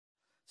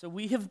So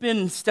we have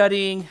been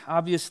studying,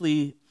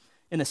 obviously,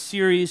 in a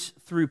series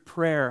through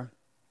prayer.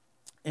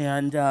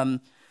 And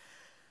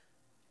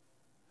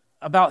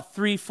about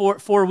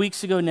 4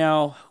 weeks ago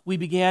now, we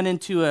began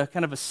into a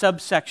kind of a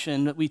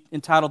subsection that we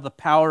entitled The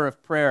Power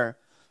of Prayer.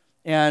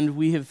 And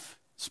we have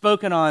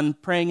spoken on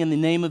praying in the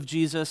name of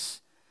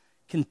Jesus,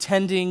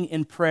 contending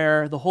in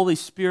prayer, the Holy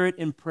Spirit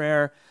in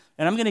prayer.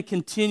 And I'm going to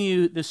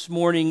continue this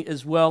morning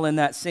as well in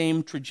that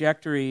same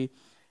trajectory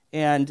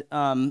and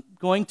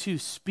going to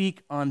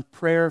speak on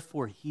prayer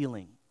for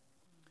healing.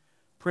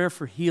 Prayer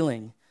for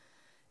healing.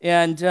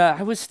 And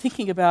I was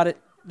thinking about it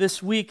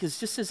this week,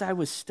 just as I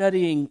was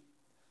studying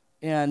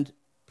and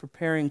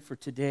preparing for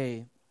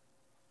today,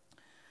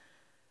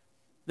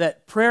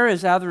 that prayer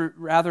is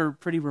rather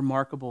pretty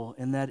remarkable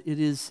in that it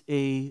is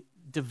a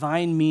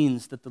divine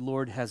means that the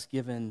Lord has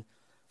given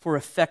for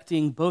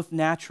effecting both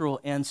natural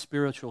and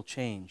spiritual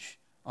change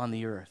on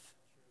the earth.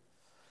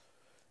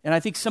 And I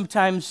think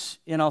sometimes,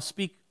 and I'll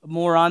speak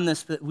more on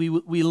this, that we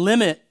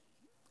limit,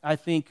 I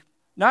think,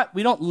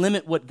 we don't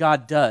limit what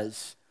God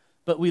does,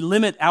 but we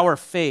limit our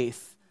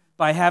faith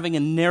by having a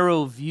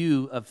narrow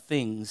view of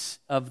things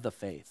of the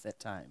faith at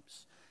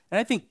times. And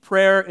I think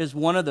prayer is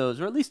one of those,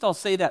 or at least I'll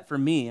say that for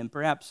me, and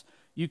perhaps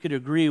you could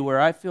agree,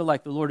 where I feel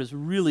like the Lord has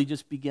really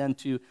just begun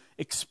to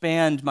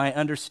expand my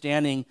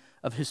understanding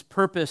of His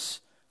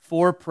purpose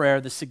for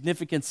prayer, the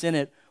significance in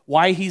it,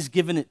 why He's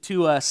given it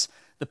to us,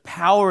 the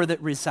power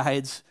that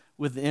resides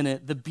within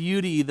it, the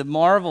beauty, the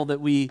marvel that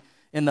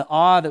and the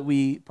awe that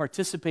we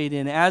participate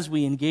in as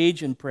we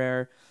engage in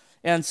prayer.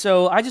 And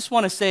so I just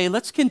want to say,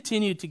 let's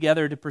continue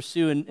together to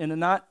pursue, and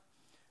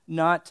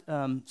not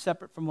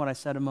separate from what I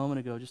said a moment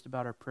ago just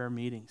about our prayer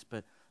meetings,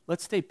 but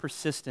let's stay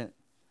persistent.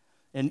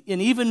 And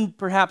even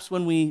perhaps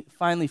when we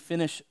finally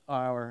finish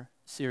our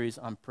series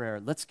on prayer,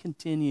 let's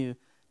continue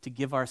to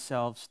give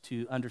ourselves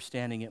to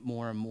understanding it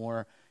more and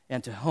more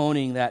and to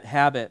honing that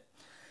habit.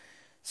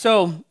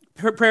 So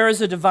prayer is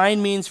a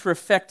divine means for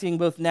effecting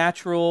both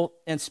natural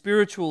and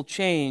spiritual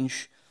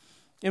change.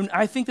 And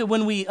I think that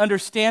when we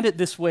understand it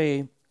this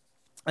way,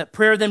 that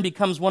prayer then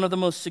becomes one of the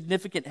most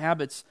significant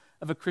habits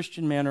of a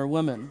Christian man or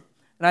woman.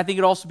 And I think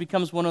it also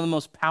becomes one of the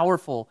most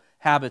powerful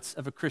habits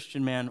of a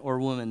Christian man or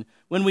woman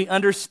when we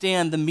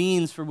understand the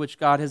means for which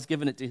God has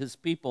given it to His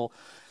people.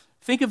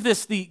 Think of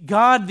this, the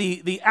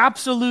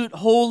absolute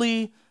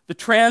holy, the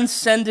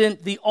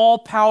transcendent, the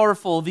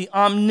all-powerful, the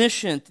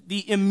omniscient,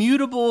 the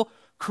immutable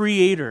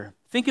Creator.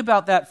 Think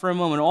about that for a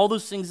moment, all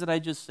those things that I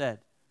just said.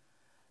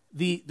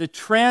 The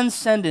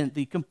transcendent,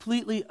 the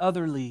completely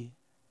otherly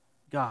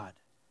God.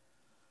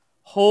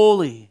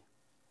 Holy,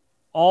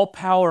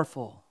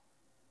 all-powerful,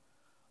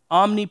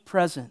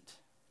 omnipresent,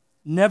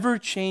 never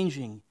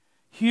changing.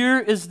 Here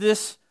is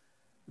this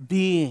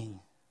being,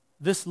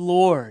 this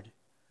Lord,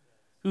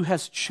 who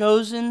has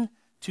chosen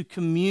to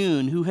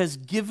commune, who has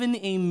given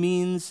a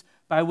means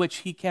by which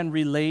He can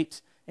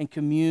relate and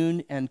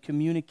commune and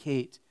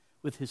communicate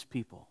with His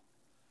people,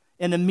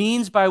 and a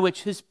means by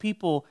which His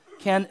people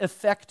can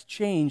effect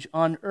change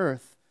on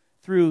earth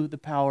through the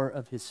power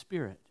of His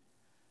Spirit.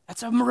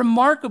 That's a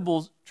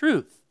remarkable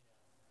truth.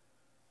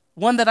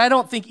 One that I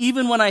don't think,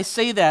 even when I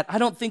say that, I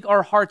don't think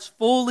our hearts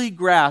fully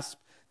grasp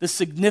the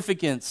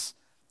significance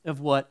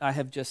of what I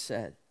have just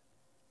said.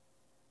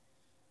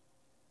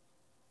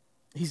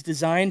 He's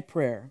designed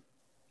prayer,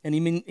 and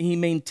He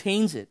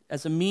maintains it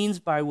as a means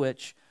by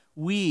which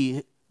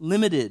we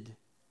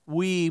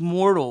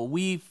mortal,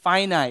 we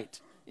finite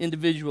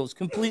individuals,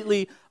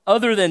 completely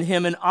other than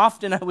Him, and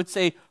often I would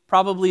say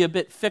probably a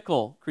bit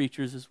fickle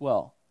creatures as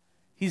well.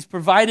 He's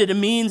provided a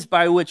means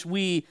by which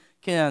we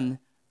can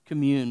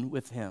commune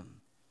with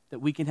Him, that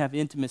we can have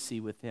intimacy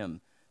with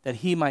Him, that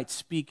He might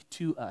speak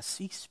to us.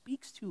 He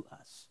speaks to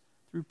us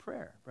through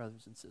prayer,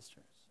 brothers and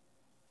sisters.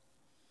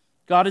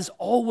 God has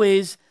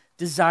always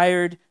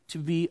desired to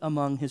be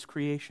among His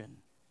creation.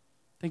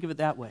 Think of it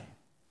that way.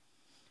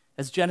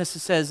 As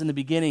Genesis says in the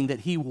beginning, that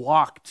He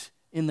walked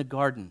in the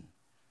garden.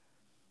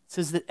 It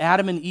says that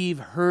Adam and Eve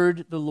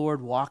heard the Lord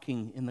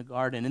walking in the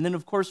garden. And then,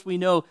 of course, we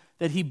know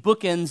that He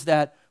bookends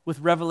that with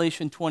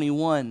Revelation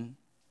 21.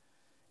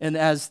 And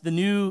as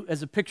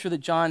a picture that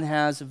John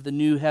has of the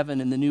new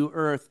heaven and the new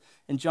earth,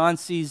 and John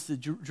sees the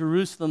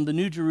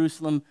New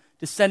Jerusalem,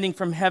 descending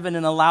from heaven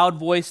in a loud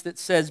voice that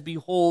says,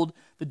 "Behold,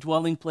 the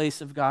dwelling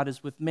place of God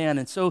is with man."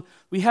 And so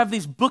we have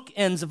these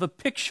bookends of a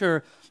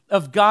picture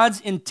of God's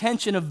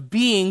intention of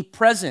being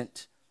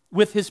present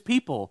with His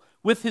people,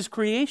 with His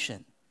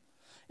creation.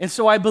 And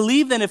so I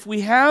believe then if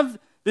we have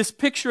this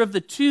picture of the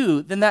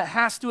two, then that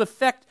has to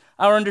affect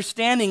our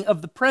understanding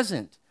of the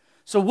present.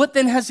 So what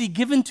then has He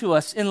given to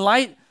us in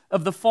light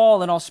of the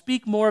fall? And I'll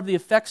speak more of the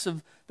effects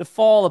of the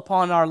fall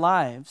upon our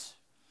lives.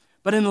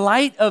 But in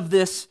light of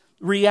this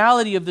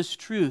reality of this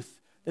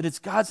truth, that it's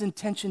God's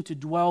intention to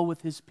dwell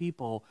with His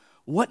people,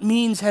 what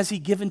means has He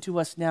given to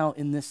us now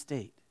in this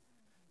state?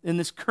 In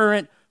this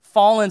current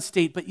fallen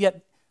state, but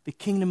yet the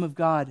kingdom of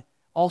God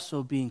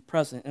also being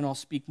present. And I'll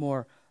speak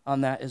more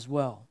on that as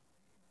well.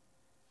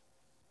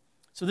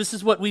 So this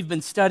is what we've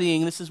been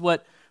studying. This is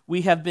what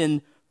we have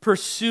been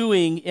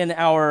pursuing in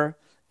our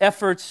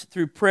efforts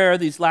through prayer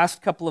these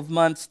last couple of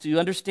months to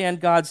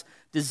understand God's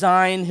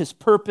design, his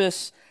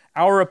purpose,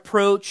 our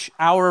approach,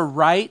 our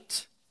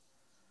right,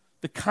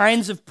 the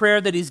kinds of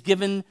prayer that he's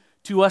given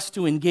to us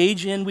to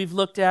engage in. We've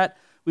looked at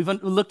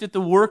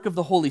the work of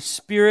the Holy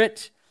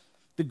Spirit,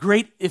 the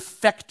great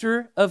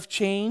effector of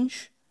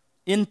change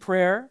in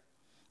prayer.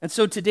 And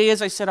so today,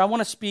 as I said, I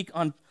want to speak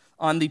on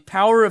the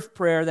power of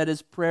prayer, that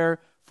is prayer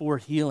for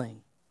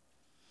healing.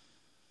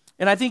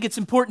 And I think it's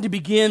important to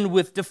begin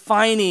with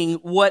defining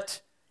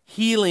what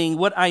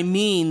I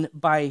mean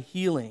by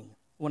healing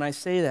when I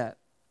say that.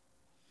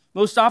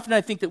 Most often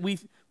I think that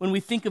when we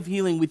think of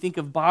healing, we think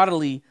of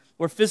bodily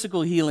or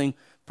physical healing,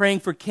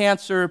 praying for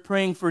cancer,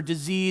 praying for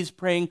disease,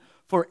 praying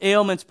for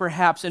ailments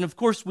perhaps. And of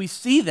course we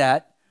see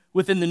that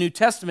within the New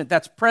Testament.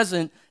 That's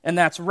present and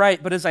that's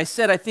right. But as I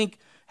said, I think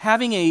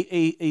having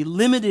a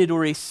limited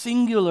or a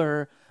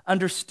singular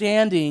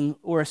understanding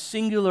or a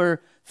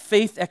singular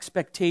faith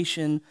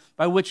expectation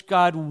by which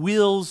God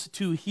wills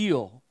to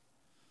heal,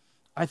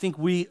 I think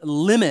we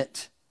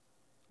limit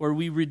or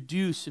we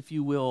reduce, if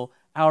you will,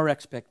 our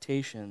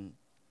expectation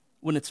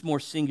when it's more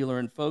singular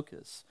in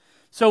focus.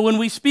 So when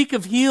we speak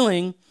of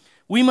healing,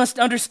 we must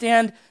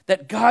understand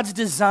that God's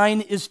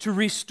design is to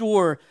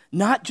restore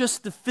not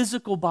just the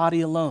physical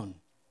body alone.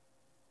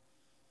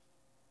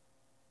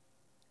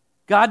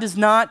 God does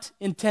not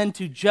intend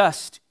to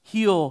just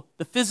heal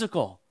the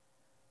physical,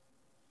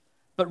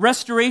 but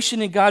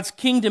restoration in God's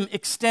kingdom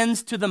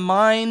extends to the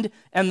mind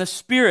and the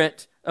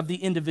spirit of the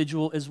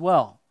individual as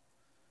well.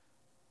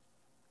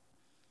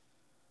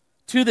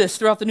 To this,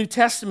 throughout the New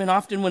Testament,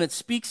 often when it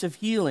speaks of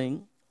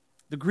healing,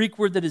 the Greek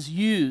word that is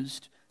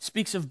used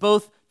speaks of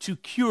both to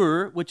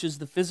cure, which is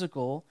the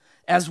physical,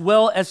 as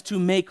well as to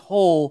make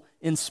whole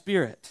in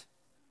spirit,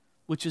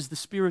 which is the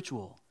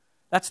spiritual.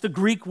 That's the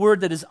Greek word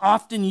that is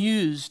often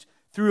used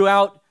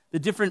throughout the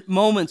different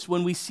moments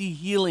when we see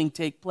healing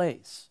take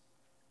place.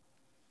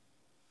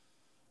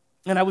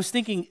 And I was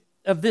thinking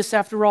of this,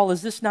 after all,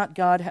 is this not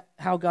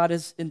how God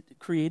has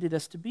created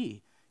us to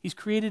be? He's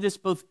created us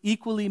both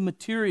equally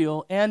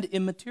material and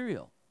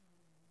immaterial.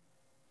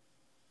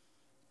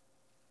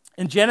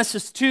 In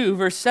Genesis 2,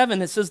 verse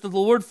 7, it says, "The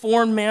Lord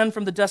formed man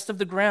from the dust of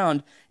the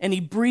ground, and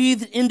he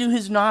breathed into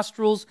his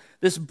nostrils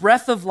this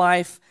breath of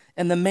life,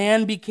 and the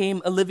man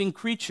became a living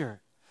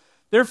creature."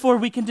 Therefore,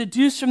 we can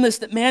deduce from this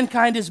that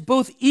mankind is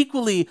both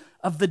equally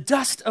of the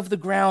dust of the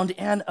ground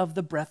and of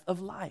the breath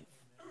of life.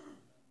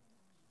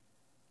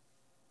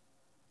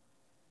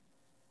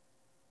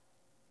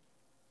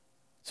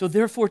 So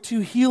therefore, too,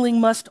 healing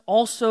must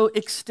also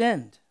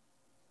extend.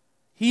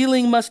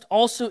 Healing must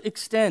also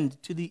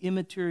extend to the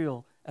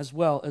immaterial as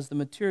well as the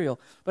material.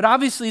 But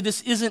obviously,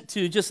 this isn't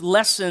to just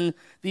lessen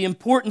the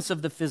importance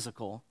of the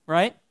physical,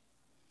 right?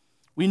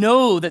 We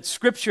know that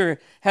Scripture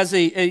has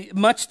a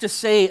much to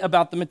say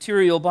about the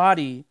material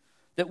body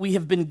that we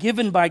have been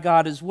given by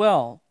God as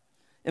well.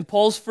 In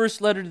Paul's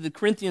first letter to the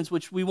Corinthians,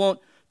 which we won't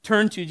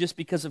turn to just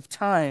because of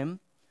time,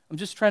 I'm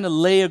just trying to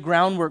lay a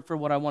groundwork for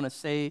what I want to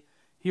say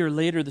here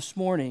later this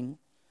morning.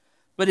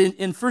 But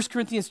in 1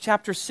 Corinthians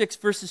chapter 6,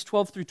 verses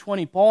 12 through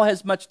 20, Paul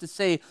has much to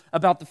say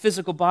about the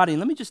physical body. And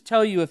let me just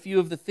tell you a few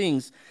of the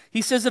things.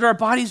 He says that our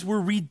bodies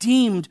were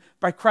redeemed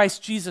by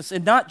Christ Jesus,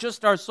 and not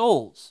just our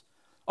souls.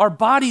 Our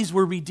bodies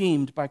were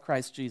redeemed by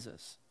Christ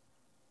Jesus.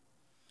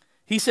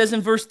 He says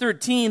in verse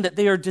 13 that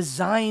they are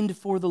designed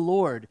for the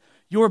Lord.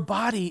 Your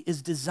body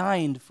is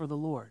designed for the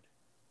Lord.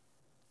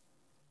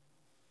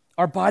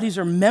 Our bodies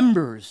are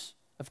members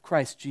of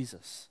Christ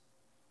Jesus.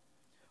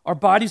 Our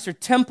bodies are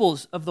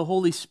temples of the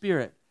Holy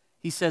Spirit,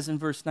 he says in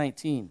verse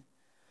 19.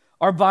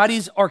 Our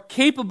bodies are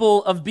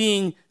capable of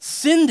being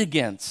sinned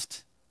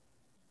against.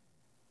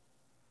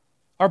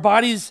 Our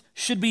bodies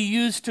should be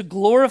used to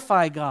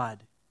glorify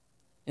God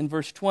in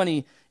verse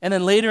 20. And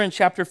then later in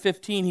chapter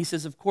 15, he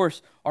says, of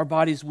course, our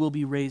bodies will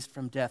be raised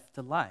from death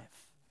to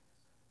life.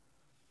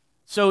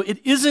 So it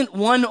isn't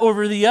one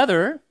over the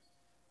other,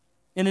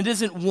 and it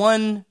isn't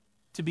one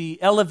to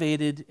be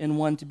elevated and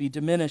one to be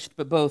diminished,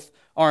 but both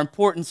are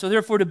important. So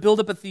therefore, to build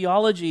up a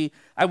theology,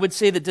 I would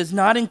say, that does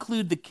not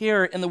include the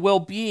care and the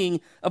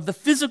well-being of the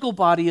physical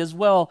body as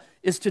well,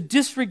 is to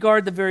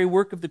disregard the very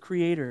work of the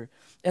Creator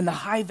and the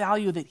high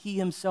value that He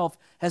Himself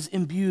has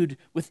imbued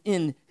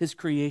within His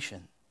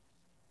creation.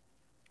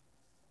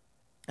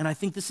 And I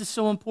think this is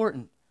so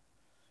important,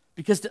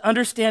 because to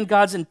understand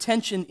God's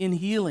intention in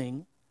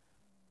healing,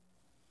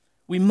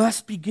 we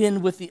must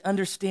begin with the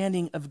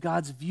understanding of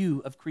God's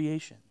view of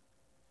creation.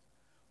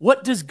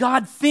 What does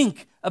God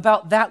think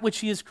about that which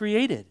He has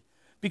created?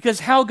 Because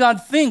how God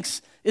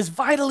thinks is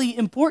vitally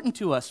important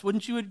to us.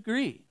 Wouldn't you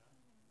agree?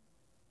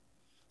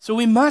 So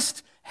we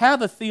must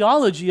have a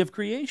theology of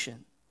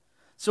creation.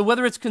 So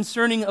whether it's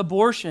concerning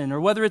abortion, or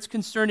whether it's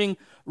concerning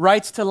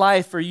rights to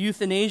life, or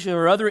euthanasia,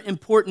 or other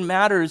important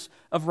matters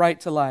of right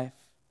to life,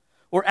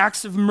 or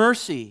acts of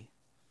mercy,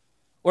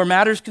 or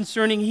matters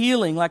concerning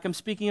healing, like I'm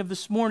speaking of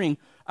this morning,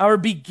 our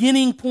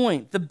beginning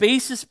point, the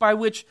basis by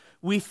which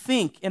we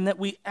think and that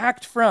we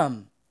act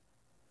from,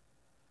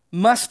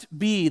 must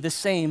be the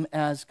same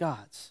as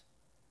God's.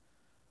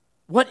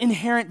 What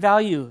inherent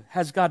value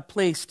has God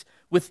placed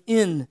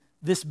within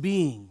this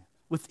being,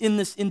 within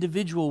this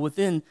individual,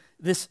 within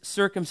this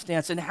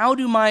circumstance? And how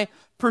do my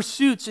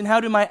pursuits and how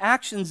do my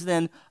actions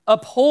then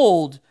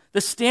uphold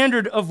the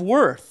standard of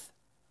worth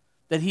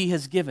that he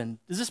has given?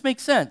 Does this make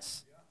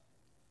sense?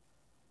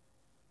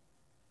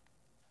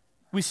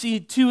 We see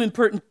two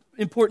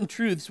important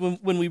truths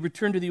when we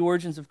return to the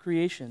origins of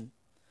creation.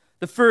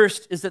 The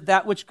first is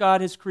that which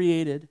God has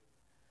created,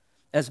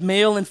 as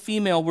male and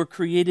female, were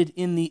created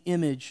in the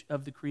image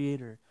of the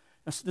Creator.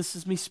 Now, so this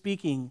is me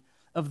speaking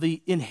of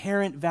the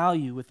inherent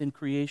value within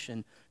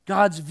creation,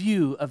 God's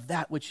view of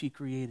that which he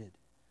created.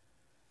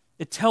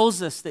 It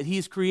tells us that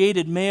he's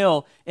created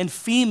male and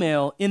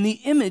female in the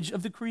image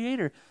of the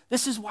Creator.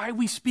 This is why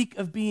we speak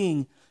of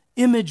being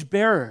image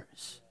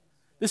bearers.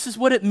 This is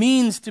what it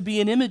means to be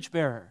an image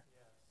bearer.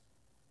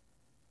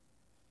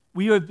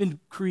 We have been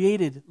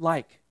created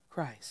like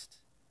Christ,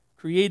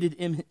 created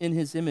in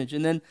his image.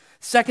 And then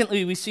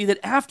secondly, we see that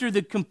after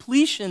the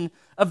completion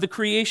of the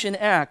creation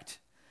act,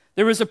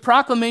 there was a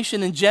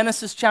proclamation in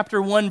Genesis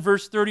chapter 1,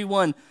 verse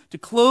 31, to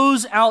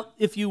close out,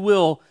 if you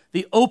will,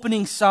 the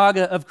opening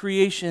saga of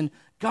creation.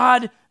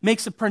 God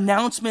makes a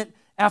pronouncement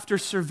after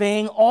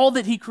surveying all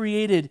that he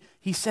created.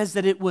 He says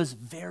that it was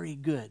very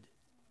good.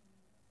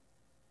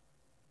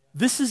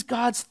 This is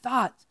God's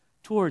thought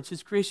towards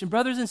his creation.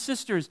 Brothers and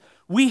sisters,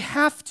 we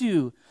have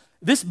to.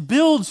 This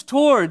builds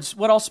towards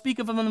what I'll speak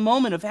of in a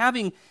moment, of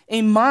having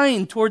a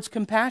mind towards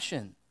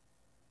compassion.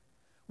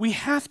 We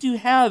have to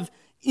have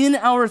in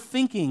our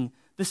thinking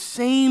the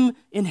same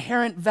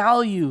inherent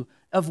value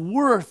of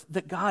worth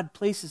that God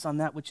places on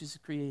that which is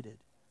created,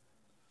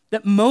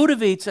 that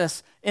motivates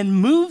us and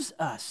moves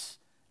us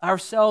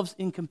ourselves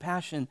in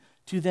compassion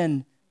to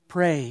then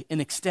pray and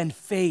extend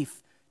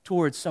faith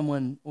towards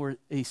someone or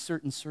a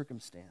certain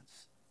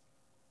circumstance.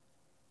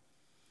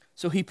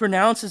 So he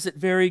pronounces it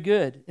very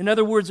good. In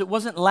other words, it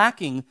wasn't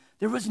lacking.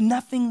 There was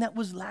nothing that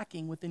was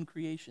lacking within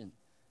creation.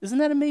 Isn't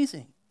that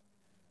amazing?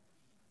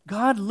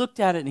 God looked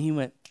at it and he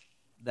went,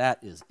 that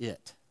is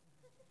it.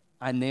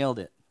 I nailed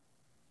it.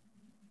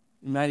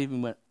 He might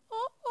even went,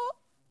 oh, oh.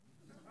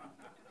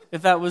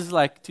 If that was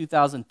like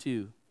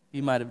 2002,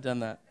 he might have done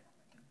that.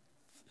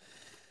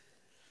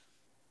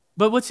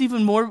 But what's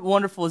even more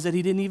wonderful is that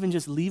he didn't even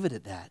just leave it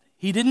at that.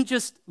 He didn't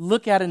just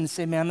look at it and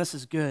say, man, this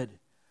is good.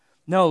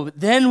 No,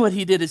 then what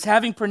he did is,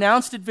 having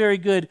pronounced it very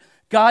good,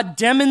 God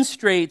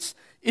demonstrates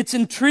its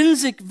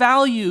intrinsic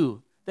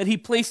value that he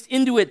placed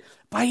into it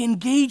by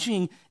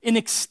engaging in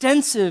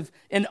extensive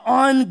and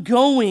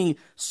ongoing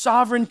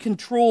sovereign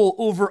control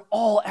over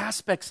all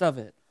aspects of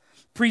it,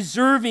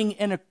 preserving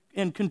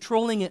and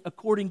controlling it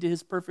according to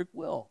his perfect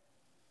will.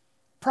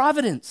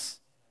 Providence.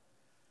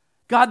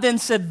 God then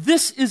said,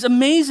 this is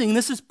amazing,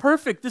 this is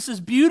perfect, this is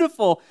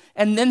beautiful.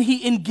 And then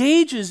he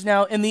engages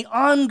now in the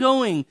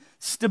ongoing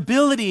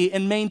stability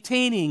and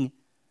maintaining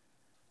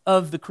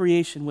of the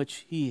creation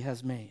which he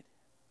has made.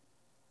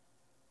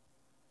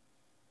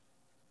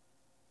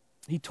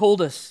 He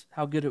told us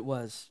how good it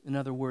was, in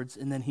other words,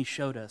 and then he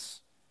showed us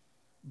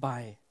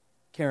by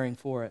caring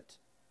for it.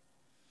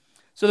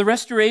 So the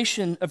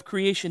restoration of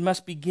creation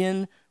must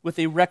begin with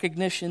a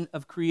recognition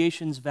of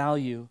creation's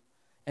value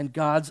and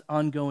God's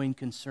ongoing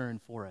concern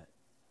for it.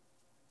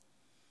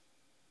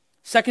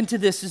 Second to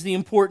this is the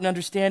important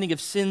understanding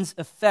of sin's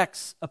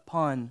effects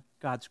upon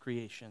God's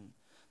creation.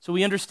 So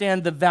we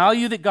understand the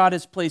value that God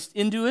has placed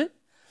into it.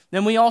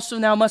 Then we also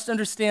now must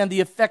understand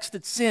the effects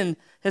that sin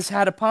has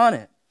had upon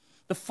it.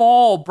 The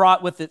fall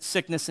brought with it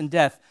sickness and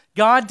death.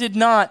 God did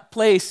not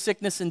place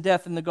sickness and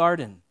death in the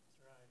garden.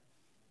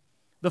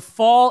 The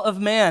fall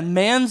of man,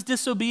 man's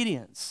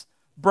disobedience,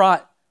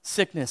 brought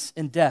sickness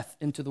and death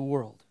into the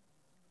world.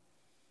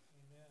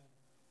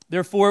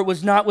 Therefore, it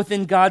was not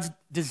within God's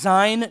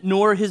design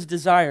nor his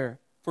desire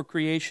for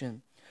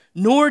creation,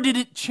 nor did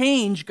it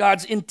change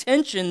God's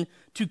intention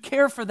to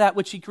care for that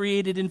which he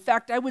created. In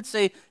fact, I would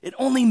say it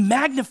only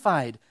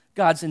magnified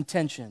God's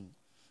intention.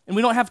 And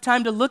we don't have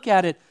time to look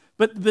at it,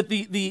 but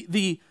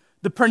the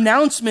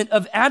pronouncement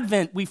of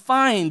Advent we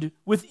find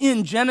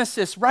within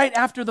Genesis right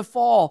after the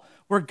fall,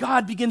 where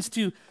God begins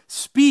to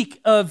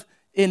speak of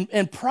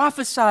and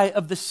prophesy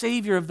of the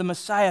Savior, of the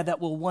Messiah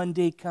that will one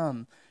day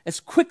come. As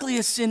quickly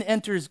as sin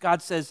enters,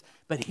 God says,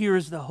 but here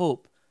is the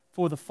hope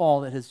for the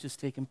fall that has just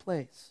taken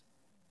place.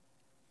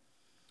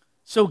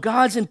 So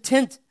God's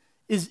intent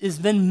is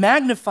then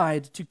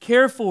magnified to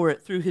care for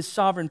it through his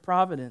sovereign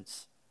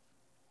providence.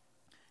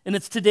 And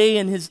it's today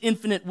in his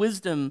infinite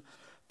wisdom,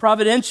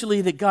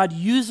 providentially, that God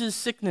uses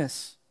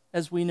sickness,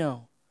 as we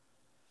know.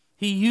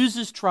 He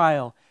uses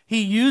trial.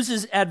 He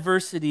uses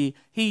adversity.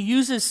 He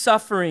uses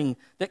suffering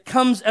that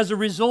comes as a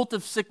result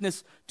of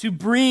sickness to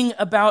bring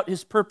about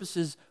his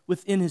purposes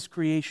within his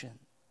creation.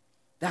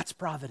 That's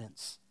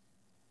providence.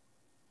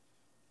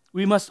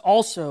 We must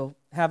also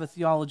have a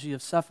theology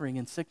of suffering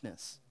and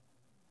sickness.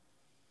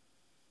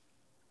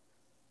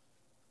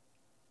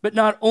 But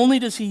not only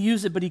does he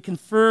use it, but he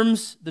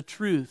confirms the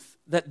truth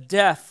that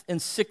death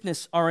and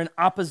sickness are in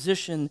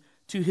opposition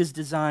to his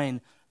design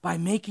by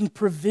making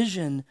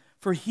provision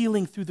for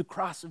healing through the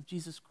cross of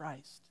Jesus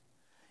Christ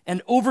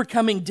and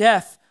overcoming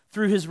death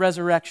through his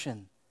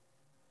resurrection.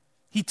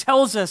 He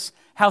tells us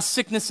how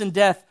sickness and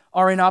death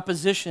are in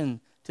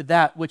opposition to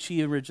that which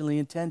he originally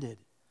intended.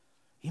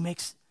 He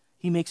makes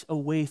a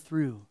way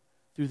through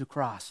the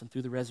cross and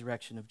through the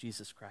resurrection of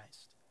Jesus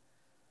Christ.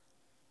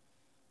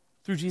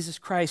 Through Jesus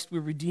Christ, we're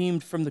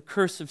redeemed from the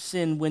curse of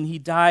sin when he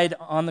died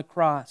on the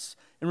cross.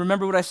 And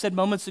remember what I said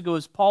moments ago,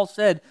 as Paul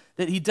said,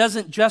 that he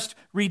doesn't just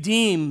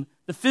redeem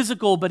the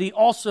physical, but he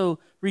also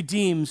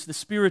redeems the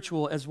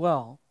spiritual as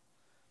well.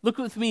 Look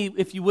with me,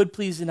 if you would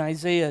please, in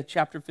Isaiah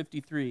chapter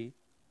 53.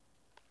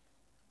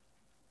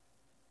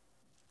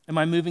 Am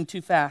I moving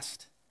too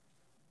fast?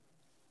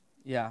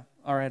 Yeah,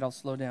 all right, I'll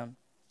slow down.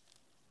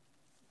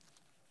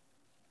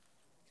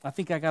 I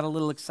think I got a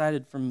little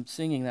excited from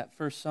singing that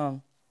first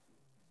song.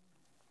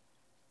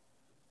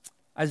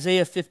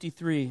 Isaiah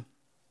 53.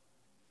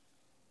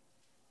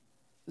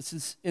 This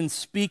is in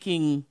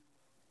speaking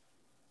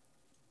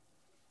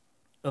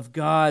of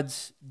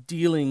God's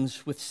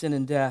dealings with sin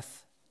and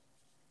death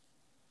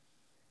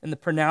and the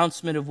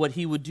pronouncement of what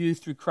he would do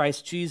through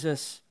Christ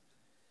Jesus.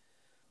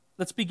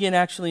 Let's begin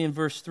actually in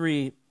verse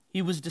 3.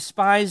 He was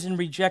despised and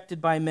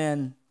rejected by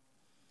men,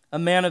 a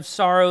man of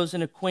sorrows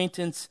and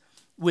acquaintance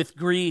with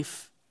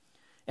grief.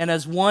 And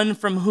as one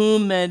from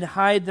whom men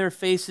hide their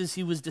faces,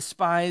 he was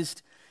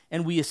despised,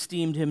 and we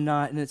esteemed him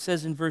not. And it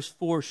says in verse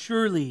 4,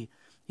 surely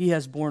he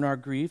has borne our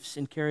griefs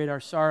and carried our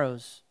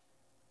sorrows.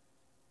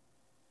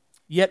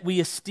 Yet we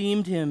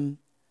esteemed him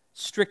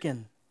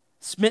stricken,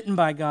 smitten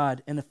by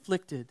God, and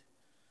afflicted.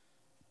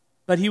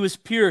 But he was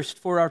pierced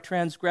for our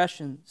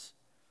transgressions.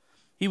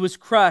 He was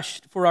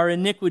crushed for our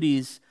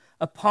iniquities.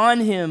 Upon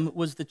him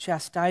was the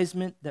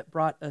chastisement that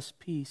brought us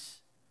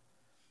peace.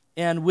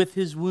 And with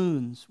his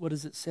wounds, what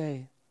does it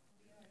say?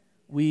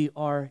 We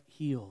are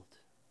healed.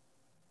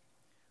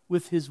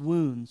 With his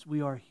wounds,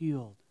 we are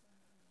healed.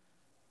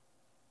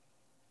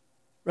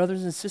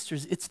 Brothers and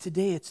sisters, it's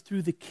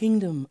through the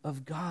kingdom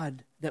of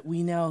God that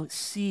we now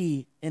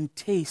see and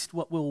taste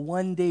what will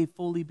one day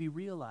fully be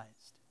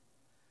realized.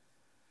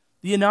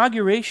 The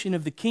inauguration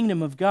of the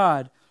kingdom of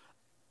God,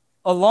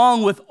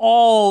 along with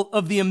all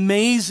of the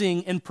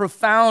amazing and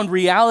profound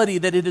reality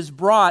that it has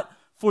brought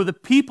for the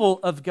people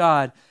of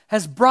God,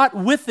 has brought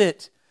with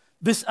it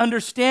this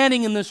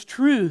understanding and this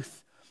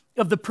truth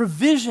of the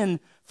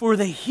provision for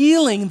the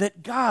healing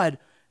that God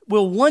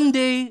will one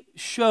day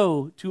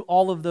show to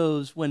all of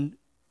those when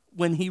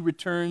he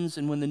returns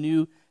and when the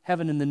new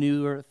heaven and the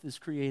new earth is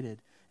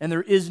created. And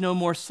there is no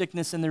more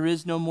sickness and there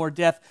is no more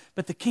death,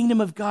 but the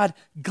kingdom of God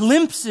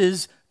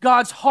glimpses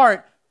God's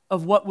heart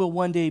of what will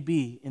one day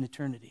be in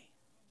eternity.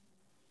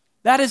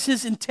 That is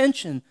his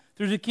intention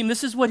through the kingdom.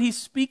 This is what he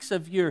speaks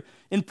of here.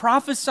 In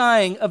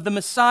prophesying of the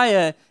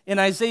Messiah in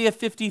Isaiah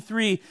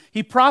 53,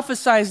 he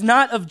prophesies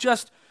not of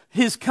just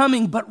his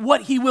coming, but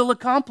what he will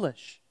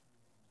accomplish.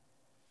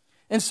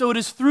 And so it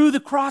is through the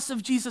cross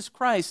of Jesus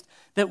Christ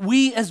that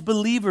we as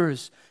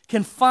believers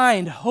can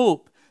find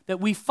hope, that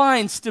we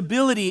find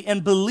stability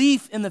and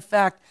belief in the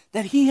fact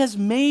that he has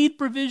made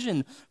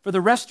provision for the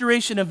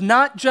restoration of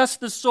not just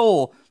the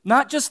soul,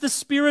 not just the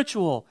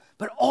spiritual,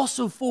 but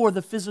also for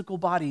the physical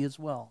body as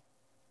well.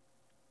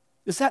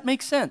 Does that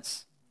make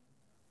sense?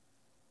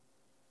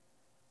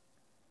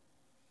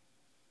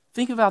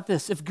 Think about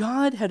this. If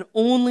God had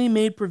only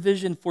made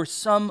provision for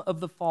some of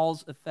the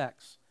fall's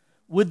effects,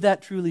 would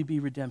that truly be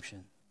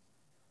redemption?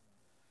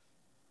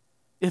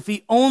 If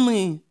he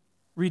only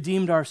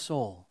redeemed our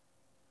soul,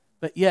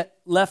 but yet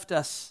left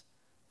us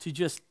to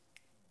just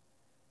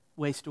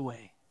waste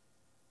away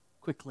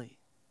quickly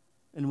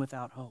and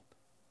without hope.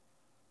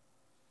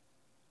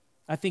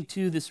 I think,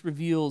 too, this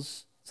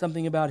reveals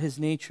something about his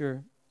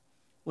nature.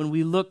 When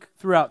we look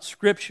throughout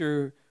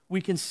Scripture,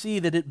 we can see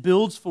that it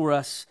builds for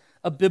us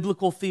a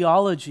biblical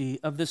theology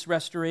of this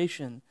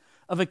restoration,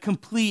 of a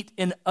complete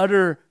and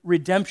utter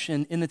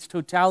redemption in its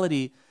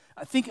totality.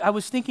 I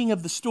was thinking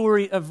of the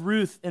story of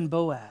Ruth and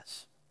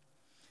Boaz.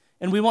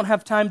 And we won't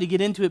have time to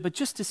get into it, but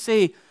just to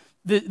say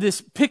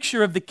this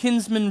picture of the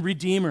kinsman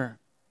redeemer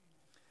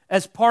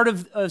as part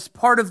of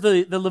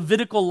the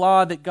Levitical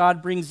law that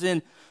God brings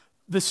in.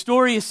 The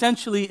story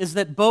essentially is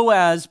that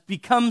Boaz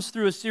becomes,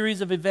 through a series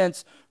of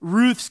events,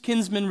 Ruth's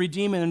kinsman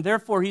redeemer, and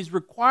therefore he's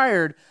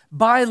required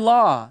by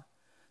law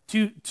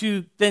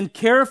to then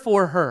care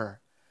for her,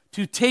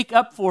 to take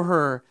up for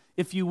her,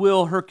 if you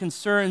will, her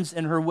concerns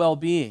and her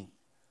well-being.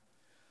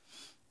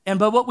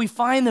 But what we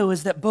find, though,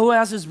 is that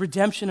Boaz's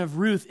redemption of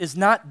Ruth is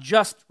not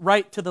just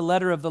right to the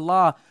letter of the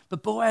law,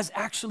 but Boaz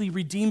actually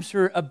redeems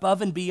her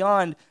above and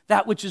beyond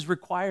that which is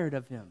required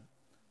of him.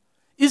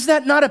 Is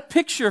that not a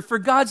picture for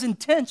God's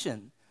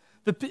intention?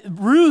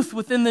 Ruth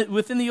within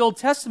the Old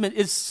Testament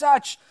is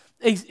such,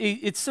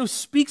 it so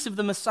speaks of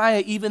the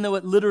Messiah, even though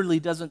it literally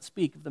doesn't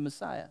speak of the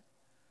Messiah.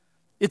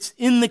 It's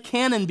in the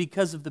canon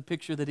because of the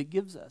picture that it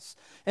gives us.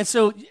 And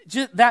so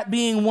that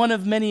being one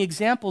of many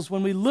examples,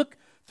 when we look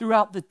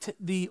throughout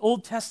the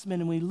Old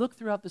Testament and we look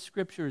throughout the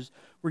Scriptures,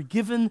 we're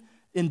given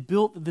and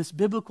built this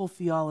biblical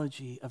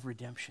theology of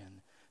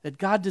redemption, that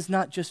God does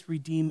not just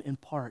redeem in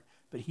part,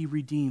 but he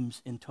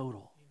redeems in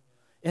total.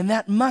 And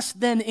that must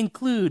then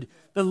include,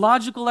 the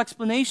logical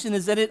explanation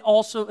is that it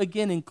also,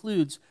 again,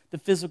 includes the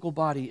physical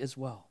body as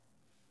well.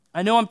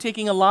 I know I'm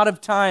taking a lot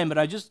of time, but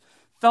I just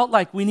felt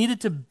like we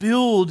needed to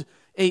build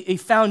a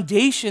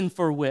foundation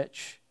for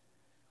which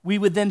we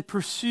would then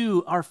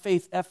pursue our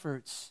faith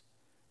efforts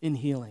in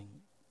healing.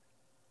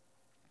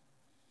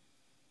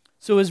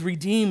 So as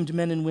redeemed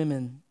men and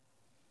women,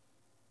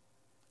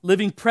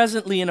 living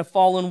presently in a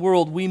fallen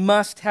world, we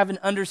must have an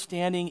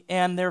understanding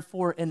and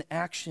therefore an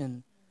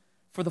action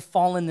for the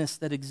fallenness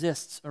that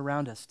exists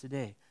around us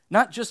today.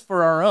 Not just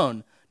for our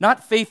own,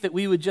 not faith that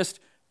we would just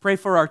pray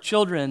for our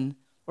children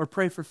or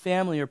pray for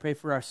family or pray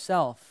for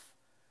ourselves,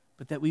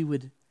 but that we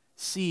would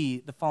see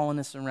the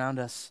fallenness around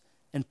us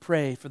and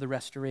pray for the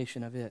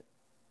restoration of it.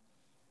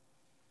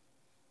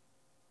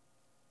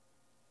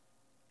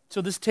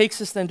 So this takes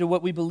us then to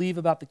what we believe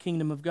about the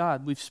kingdom of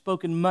God. We've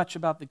spoken much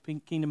about the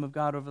kingdom of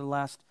God over the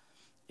last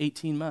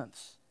 18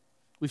 months.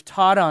 We've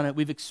taught on it.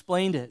 We've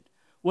explained it.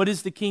 What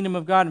is the kingdom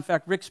of God? In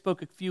fact, Rick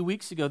spoke a few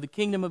weeks ago. The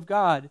kingdom of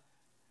God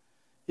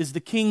is the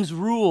king's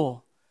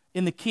rule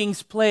in the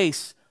king's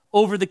place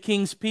over the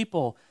king's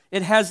people.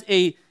 It has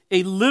a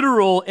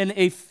literal and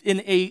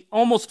in a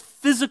almost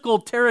physical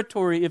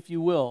territory, if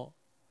you will,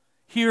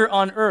 here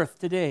on earth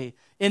today,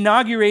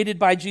 inaugurated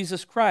by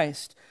Jesus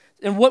Christ.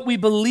 And what we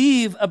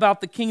believe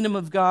about the kingdom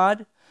of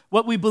God,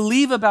 what we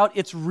believe about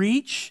its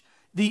reach,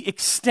 the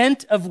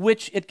extent of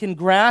which it can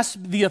grasp,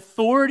 the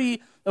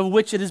authority of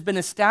which it has been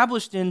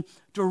established in,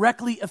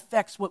 directly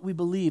affects what we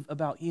believe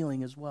about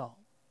healing as well.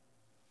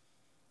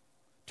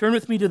 Turn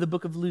with me to the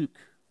book of Luke,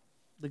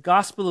 the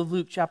Gospel of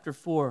Luke, chapter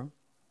 4.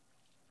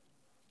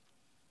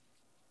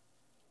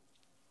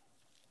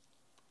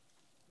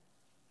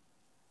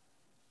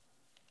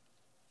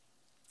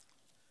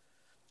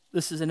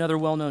 This is another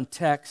well-known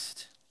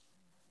text.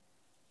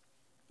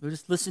 We'll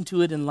just listen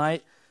to it in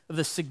light of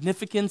the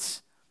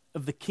significance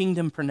of the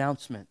kingdom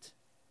pronouncement.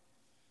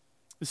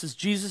 This is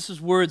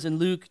Jesus' words in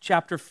Luke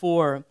chapter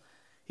 4.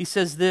 He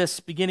says this,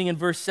 beginning in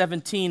verse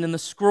 17, "And the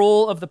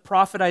scroll of the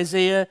prophet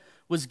Isaiah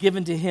was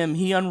given to him.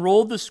 He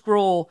unrolled the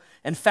scroll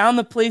and found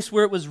the place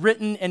where it was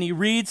written, and he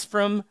reads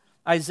from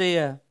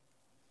Isaiah.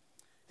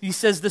 He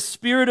says, 'The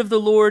Spirit of the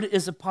Lord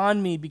is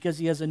upon me because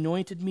he has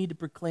anointed me to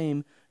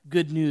proclaim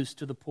good news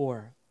to the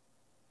poor.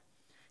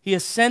 He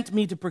has sent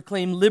me to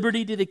proclaim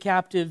liberty to the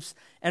captives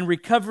and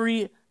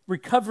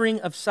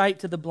recovering of sight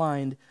to the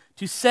blind,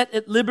 to set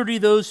at liberty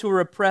those who are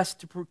oppressed,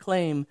 to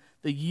proclaim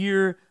the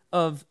year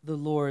of the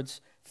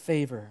Lord's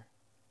favor.'"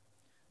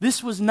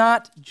 This was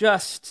not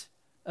just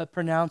a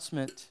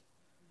pronouncement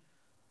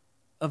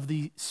of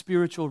the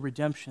spiritual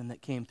redemption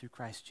that came through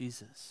Christ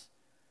Jesus,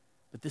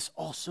 but this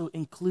also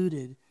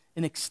included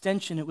an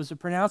extension. It was a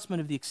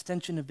pronouncement of the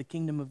extension of the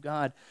kingdom of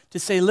God. To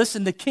say,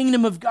 listen, the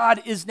kingdom of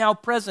God is now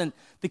present.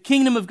 The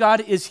kingdom of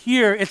God is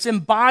here. It's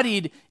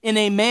embodied in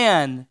a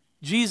man,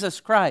 Jesus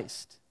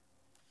Christ.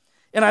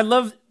 And I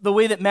love the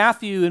way that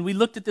Matthew, and we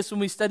looked at this when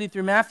we studied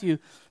through Matthew,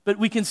 but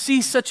we can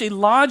see such a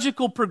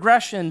logical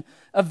progression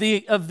of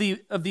the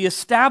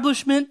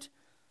establishment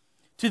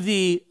to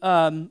the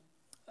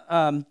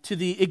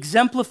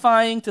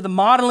exemplifying, to the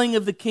modeling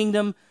of the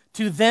kingdom,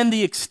 to then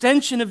the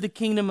extension of the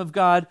kingdom of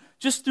God,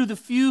 just through the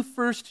few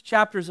first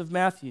chapters of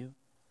Matthew.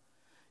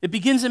 It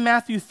begins in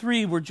Matthew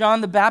 3, where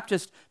John the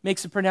Baptist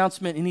makes a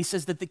pronouncement, and he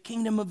says that the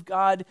kingdom of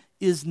God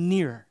is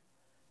near,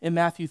 in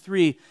Matthew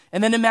 3.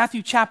 And then in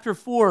Matthew chapter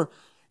 4,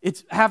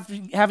 it's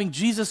having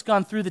Jesus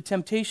gone through the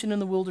temptation in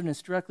the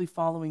wilderness, directly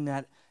following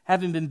that,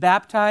 having been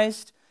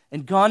baptized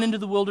and gone into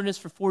the wilderness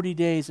for 40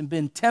 days and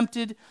been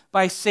tempted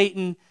by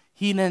Satan,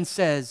 he then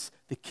says,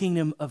 the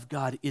kingdom of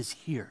God is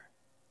here.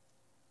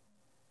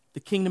 The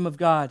kingdom of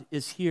God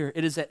is here.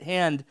 It is at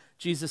hand,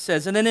 Jesus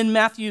says. And then in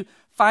Matthew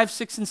 5,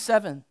 6, and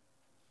 7,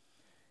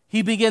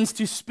 he begins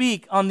to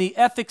speak on the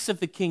ethics of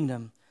the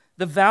kingdom,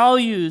 the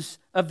values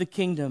of the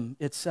kingdom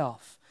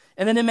itself.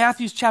 And then in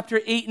Matthew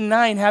chapter 8 and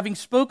 9, having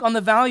spoke on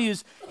the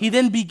values, he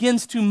then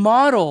begins to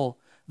model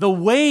the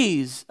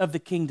ways of the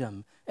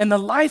kingdom and the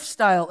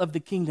lifestyle of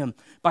the kingdom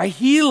by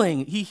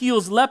healing. He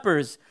heals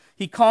lepers.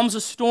 He calms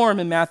a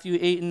storm in Matthew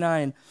 8 and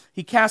 9.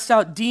 He casts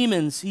out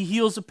demons. He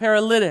heals a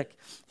paralytic.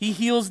 He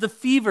heals the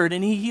fevered,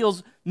 and he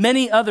heals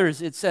many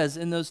others, it says,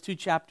 in those 2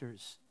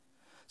 chapters.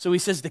 So he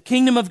says, the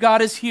kingdom of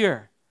God is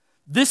here.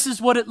 This is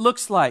what it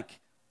looks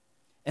like.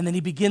 And then he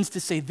begins to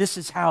say, this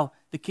is how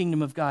the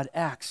kingdom of God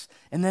acts.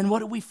 And then what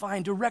do we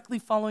find directly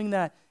following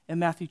that in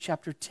Matthew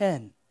chapter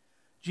 10?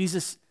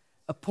 Jesus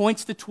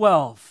appoints the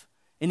 12,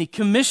 and he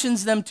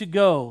commissions them to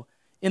go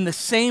in the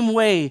same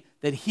way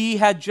that he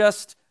had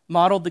just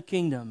modeled the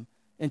kingdom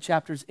in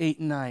chapters 8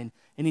 and 9.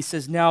 And he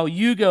says, now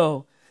you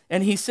go.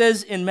 And he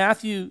says in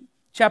Matthew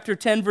chapter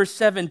 10, verse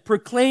 7,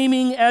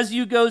 proclaiming as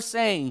you go,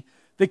 saying,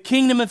 the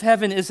kingdom of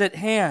heaven is at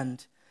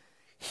hand.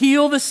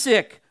 Heal the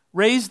sick,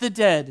 raise the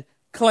dead,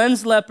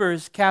 cleanse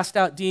lepers, cast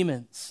out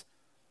demons.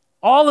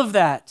 All of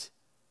that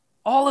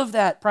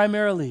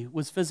primarily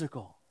was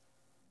physical.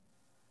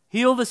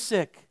 Heal the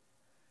sick,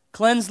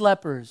 cleanse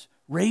lepers,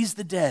 raise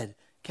the dead,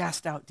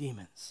 cast out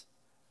demons.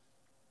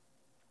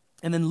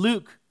 And then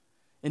Luke,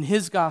 in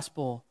his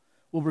gospel,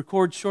 will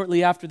record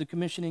shortly after the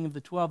commissioning of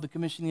the 12, the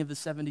commissioning of the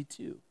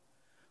 72,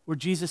 where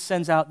Jesus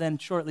sends out then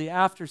shortly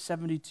after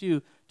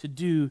 72 to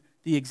do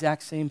the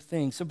exact same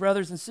thing. So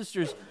brothers and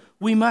sisters,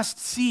 we must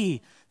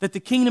see that the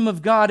kingdom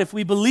of God, if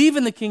we believe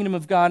in the kingdom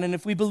of God, and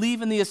if we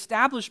believe in the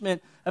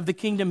establishment of the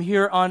kingdom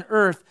here on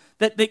earth,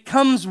 that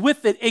comes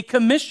with it a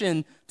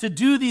commission to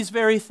do these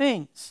very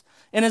things.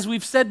 And as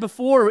we've said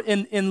before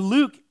in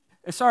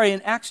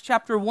Acts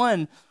chapter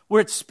 1,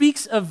 where it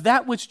speaks of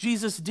that which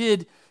Jesus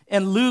did,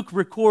 and Luke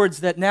records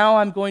that now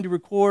I'm going to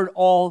record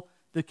all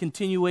the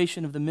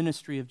continuation of the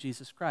ministry of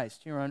Jesus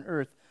Christ here on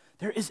earth.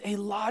 There is a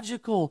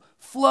logical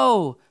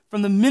flow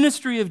from the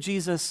ministry of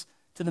Jesus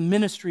to the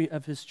ministry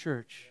of his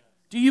church.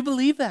 Do you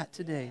believe that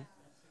today?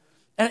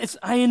 And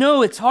I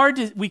know it's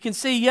hard we can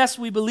say, yes,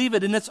 we believe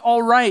it, and it's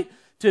all right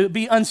to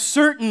be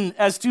uncertain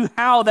as to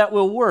how that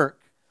will work.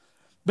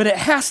 But it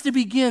has to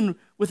begin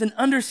with an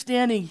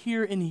understanding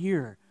here and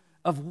here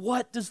of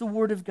what does the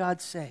Word of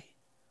God say?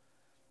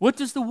 What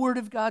does the Word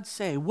of God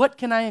say? What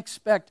can I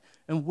expect,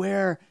 and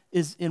what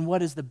is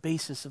the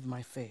basis of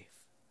my faith?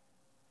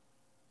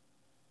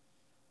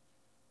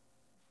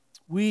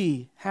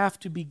 We have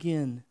to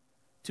begin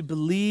to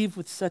believe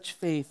with such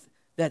faith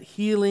that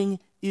healing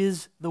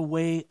is the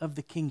way of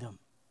the kingdom.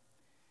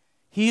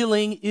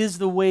 Healing is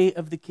the way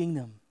of the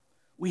kingdom.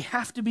 We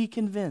have to be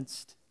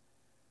convinced.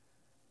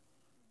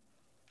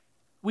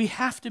 We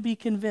have to be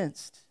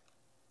convinced.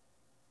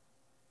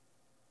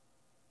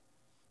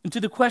 And to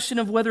the question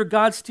of whether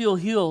God still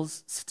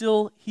heals,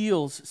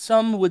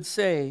 some would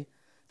say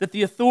that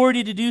the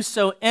authority to do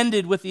so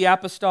ended with the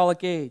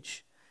apostolic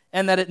age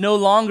and that it no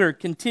longer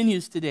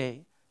continues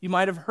today. You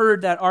might have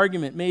heard that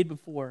argument made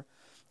before.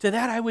 To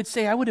that I would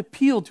say I would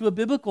appeal to a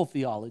biblical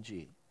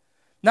theology,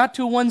 not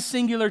to one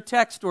singular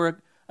text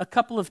or a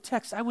couple of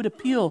texts. I would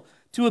appeal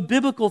to a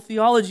biblical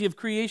theology of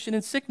creation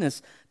and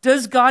sickness.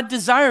 Does God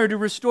desire to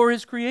restore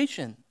his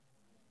creation?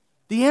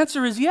 The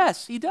answer is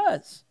yes, he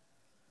does.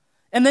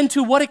 And then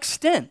to what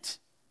extent?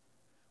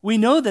 We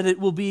know that it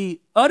will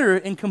be utter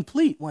and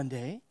complete one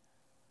day.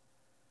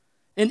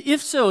 And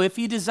if so, if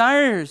he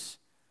desires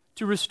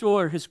to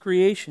restore his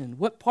creation,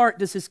 what part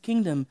does his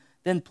kingdom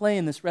then play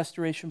in this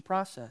restoration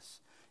process?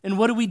 And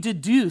what do we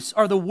deduce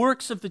are the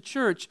works of the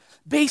church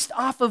based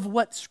off of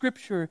what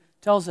Scripture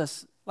tells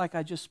us, like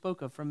I just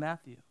spoke of from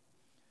Matthew,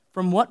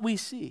 from what we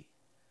see?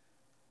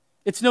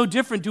 It's no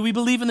different. Do we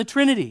believe in the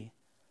Trinity?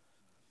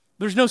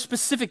 There's no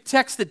specific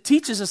text that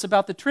teaches us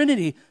about the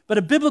Trinity, but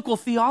a biblical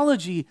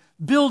theology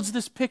builds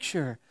this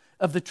picture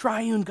of the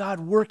triune God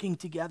working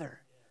together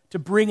to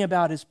bring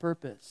about his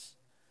purpose.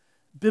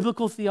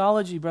 Biblical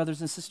theology,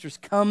 brothers and sisters,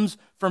 comes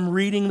from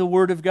reading the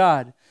Word of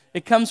God.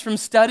 It comes from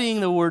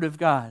studying the Word of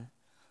God.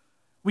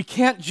 We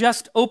can't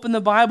just open the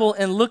Bible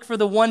and look for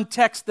the one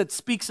text that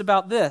speaks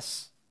about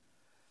this.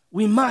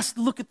 We must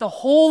look at the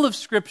whole of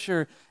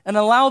Scripture and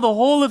allow the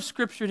whole of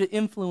Scripture to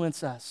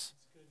influence us.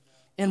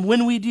 And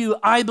when we do,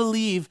 I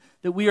believe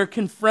that we are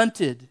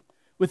confronted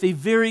with a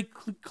very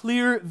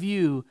clear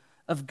view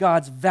of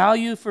God's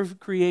value for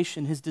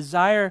creation, his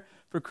desire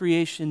for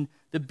creation,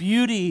 the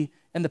beauty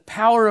and the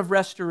power of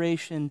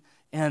restoration,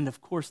 and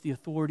of course the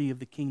authority of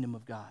the kingdom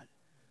of God.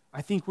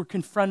 I think we're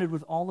confronted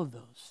with all of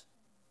those.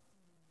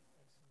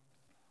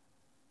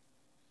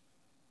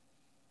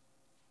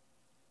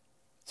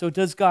 So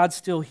does God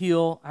still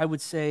heal? I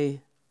would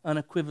say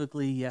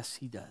unequivocally, yes,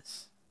 he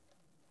does.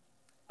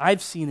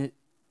 I've seen it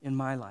in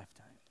my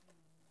lifetime.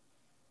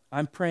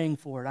 I'm praying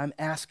for it. I'm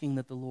asking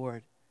that the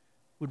Lord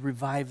would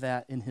revive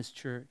that in his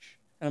church.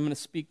 And I'm going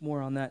to speak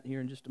more on that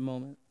here in just a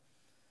moment.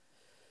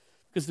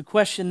 Because the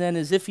question then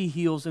is, if he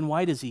heals, then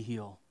why does he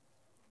heal?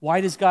 Why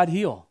does God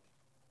heal?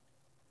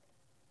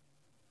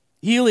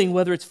 Healing,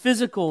 whether it's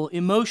physical,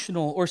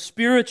 emotional, or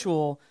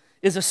spiritual,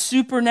 is a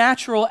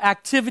supernatural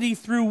activity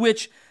through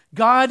which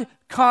God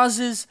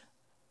causes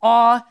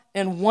awe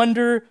and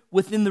wonder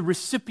within the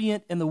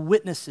recipient and the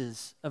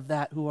witnesses of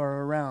that who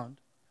are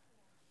around.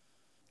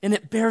 And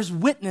it bears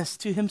witness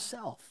to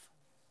himself.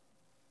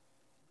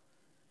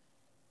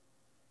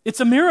 It's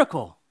a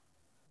miracle.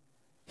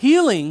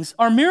 Healings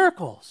are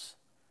miracles.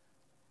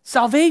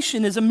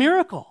 Salvation is a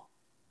miracle.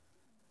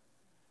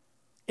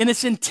 And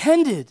it's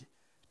intended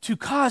to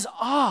cause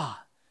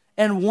awe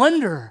and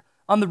wonder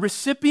on the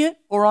recipient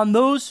or on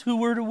those who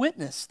were to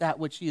witness that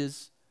which he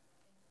has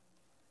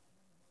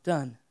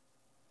done.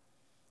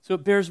 So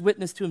it bears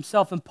witness to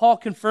himself. And Paul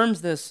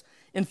confirms this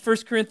in 1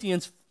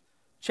 Corinthians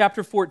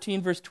chapter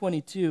 14, verse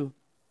 22.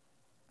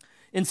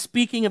 In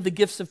speaking of the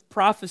gifts of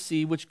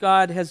prophecy which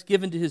God has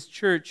given to his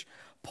church,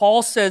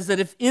 Paul says that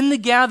if in the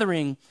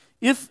gathering,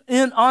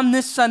 on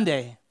this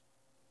Sunday,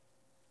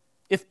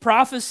 if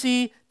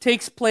prophecy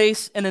takes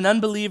place and an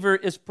unbeliever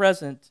is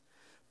present,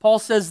 Paul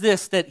says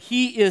this, that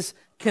he is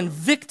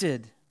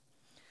convicted,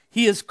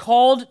 he is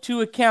called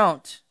to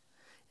account,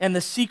 and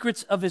the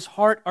secrets of his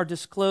heart are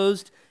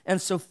disclosed,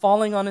 and so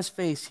falling on his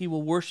face, he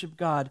will worship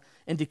God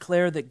and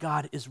declare that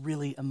God is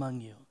really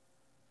among you.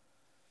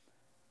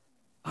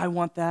 I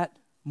want that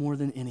more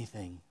than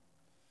anything.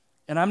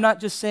 And I'm not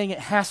just saying it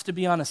has to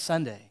be on a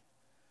Sunday.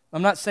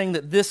 I'm not saying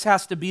that this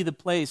has to be the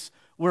place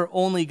where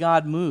only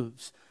God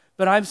moves.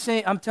 But I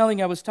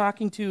was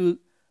talking to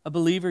a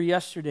believer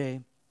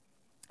yesterday,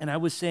 and I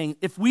was saying,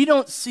 if we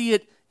don't see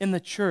it in the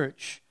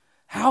church,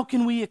 how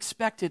can we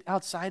expect it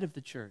outside of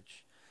the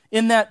church?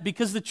 In that,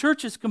 because the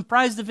church is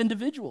comprised of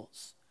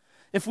individuals.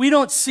 If we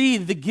don't see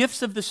the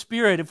gifts of the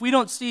Spirit, if we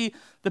don't see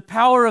the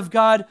power of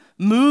God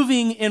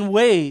moving in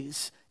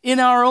ways in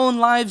our own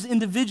lives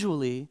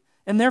individually,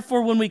 and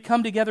therefore when we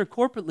come together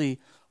corporately,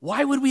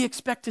 why would we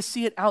expect to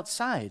see it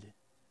outside?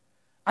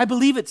 I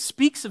believe it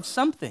speaks of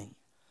something.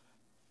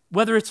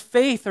 Whether it's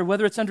faith or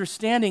whether it's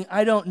understanding,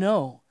 I don't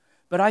know.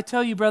 But I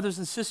tell you, brothers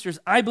and sisters,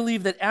 I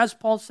believe that as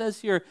Paul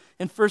says here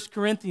in 1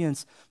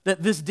 Corinthians,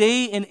 that this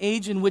day and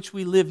age in which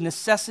we live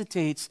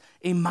necessitates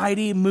a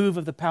mighty move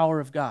of the power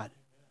of God.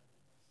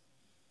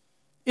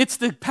 It's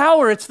the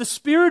power, it's the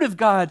Spirit of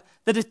God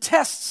that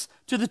attests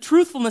to the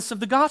truthfulness of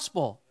the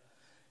gospel.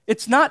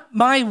 It's not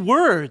my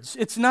words.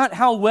 It's not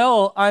how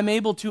well I'm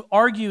able to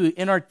argue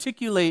and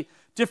articulate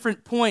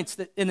different points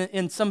that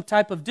in some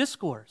type of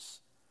discourse.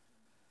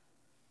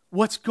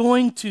 What's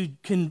going to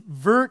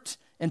convert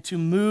and to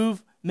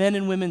move men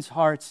and women's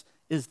hearts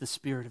is the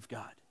Spirit of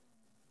God.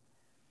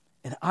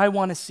 And I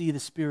want to see the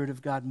Spirit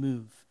of God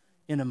move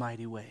in a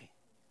mighty way.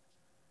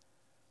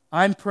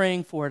 I'm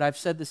praying for it. I've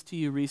said this to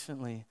you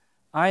recently.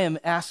 I am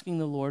asking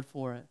the Lord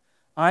for it.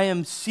 I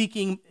am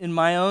seeking in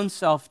my own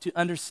self to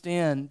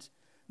understand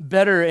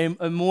better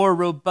a more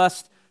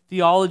robust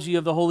theology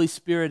of the Holy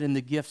Spirit and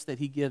the gifts that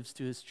He gives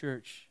to His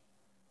church.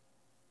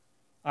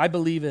 I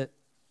believe it,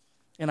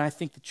 and I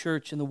think the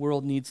church and the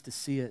world needs to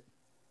see it.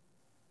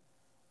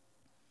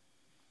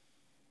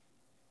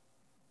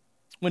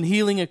 When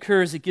healing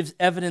occurs, it gives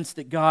evidence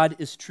that God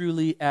is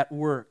truly at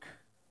work.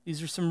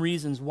 These are some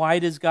reasons. Why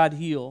does God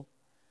heal?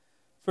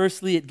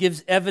 Firstly, it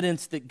gives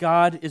evidence that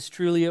God is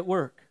truly at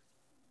work.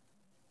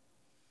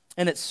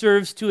 And it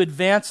serves to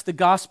advance the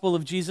gospel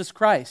of Jesus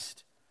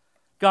Christ.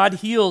 God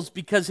heals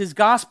because His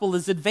gospel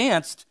is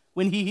advanced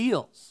when He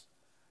heals.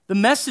 The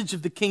message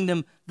of the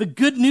kingdom, the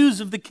good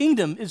news of the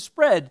kingdom is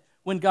spread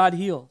when God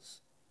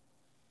heals.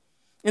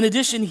 In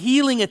addition,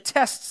 healing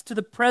attests to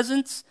the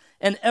presence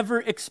and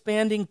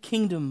ever-expanding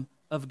kingdom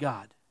of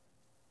God.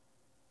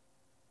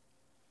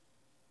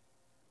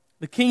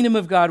 The kingdom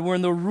of God,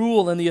 wherein the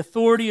rule and the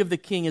authority of the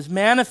king is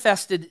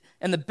manifested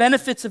and the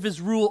benefits of His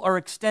rule are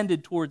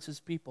extended towards His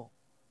people.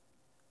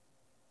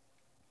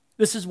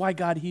 This is why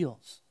God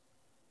heals.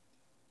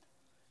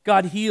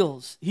 God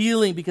heals,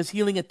 healing because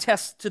healing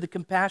attests to the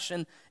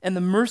compassion and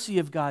the mercy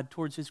of God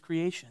towards His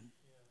creation.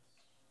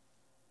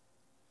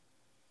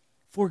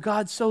 For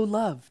God so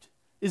loved.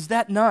 Is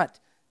that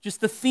not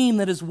just the theme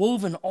that is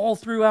woven all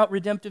throughout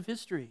redemptive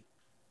history?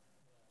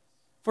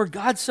 For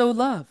God so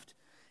loved.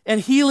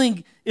 And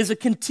healing is a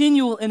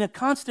continual and a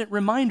constant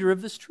reminder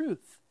of this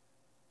truth.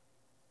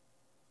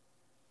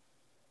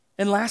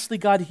 And lastly,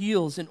 God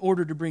heals in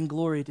order to bring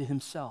glory to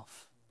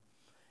Himself.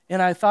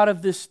 And I thought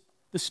of this,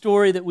 the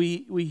story that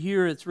we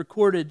hear, it's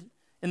recorded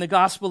in the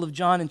Gospel of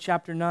John in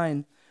chapter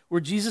 9, where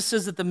Jesus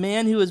says that the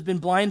man who has been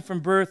blind from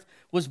birth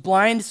was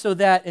blind so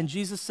that, and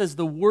Jesus says,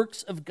 the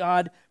works of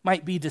God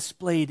might be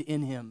displayed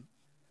in him.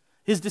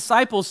 His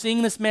disciples,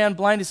 seeing this man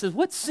blind, he says,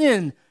 what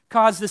sin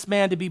caused this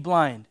man to be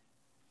blind?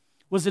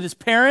 Was it his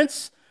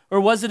parents or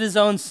was it his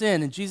own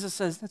sin? And Jesus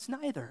says, it's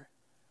neither.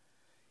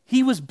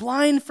 He was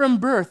blind from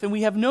birth, and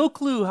we have no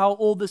clue how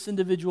old this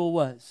individual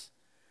was.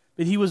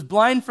 But he was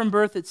blind from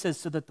birth, it says,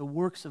 so that the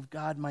works of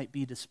God might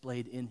be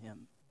displayed in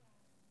him.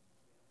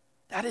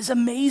 That is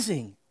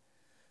amazing.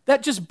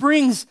 That just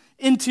brings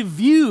into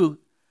view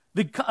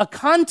a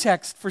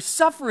context for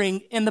suffering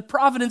in the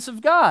providence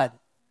of God.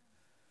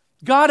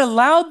 God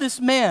allowed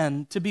this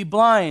man to be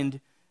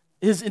blind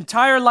his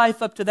entire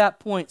life up to that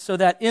point so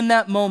that in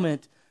that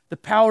moment, the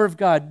power of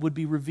God would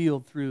be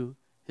revealed through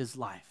his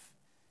life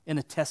and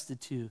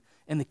attested to.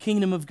 And the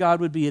kingdom of God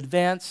would be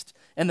advanced,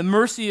 and the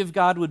mercy of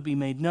God would be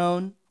made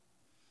known,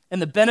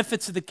 and the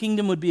benefits of the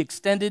kingdom would be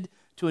extended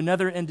to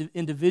another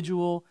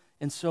individual,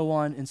 and so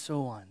on and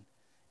so on.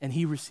 And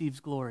he receives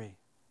glory.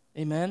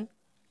 Amen?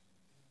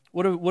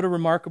 What a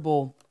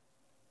remarkable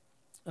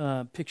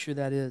picture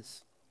that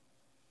is.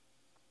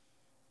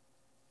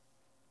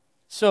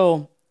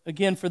 So,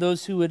 again, for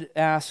those who would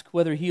ask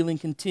whether healing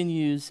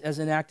continues as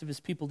an act of His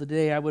people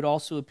today, I would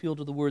also appeal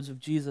to the words of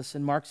Jesus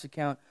in Mark's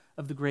account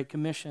of the Great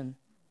Commission.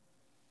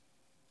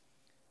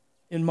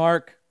 In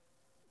Mark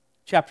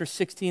chapter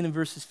 16 and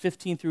verses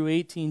 15 through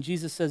 18,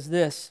 Jesus says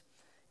this,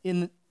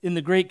 in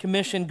the Great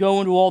Commission, go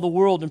into all the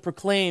world and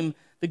proclaim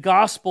the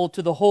gospel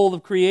to the whole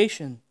of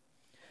creation.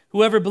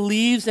 Whoever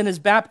believes and is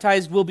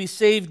baptized will be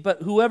saved,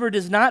 but whoever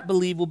does not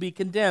believe will be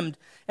condemned.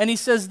 And he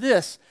says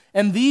this,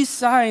 and these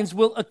signs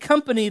will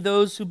accompany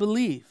those who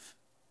believe.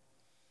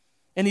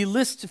 And he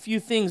lists a few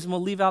things, and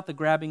we'll leave out the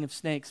grabbing of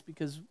snakes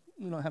because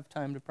we don't have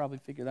time to probably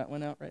figure that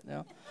one out right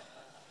now.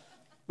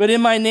 But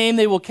in my name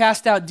they will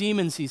cast out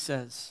demons, he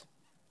says.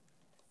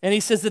 And he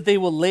says that they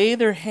will lay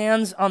their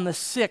hands on the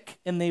sick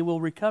and they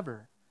will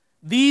recover.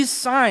 These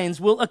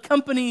signs will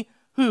accompany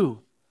Who?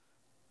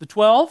 The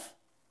 12?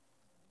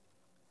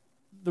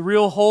 The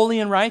real holy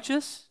and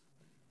righteous?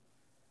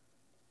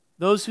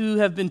 Those who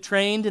have been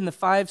trained in the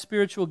 5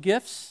 spiritual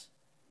gifts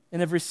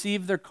and have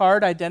received their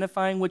card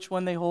identifying which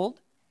one they hold?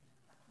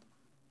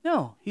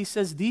 No, he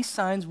says these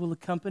signs will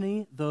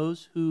accompany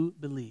those who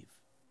believe.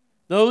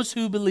 Those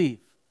who believe.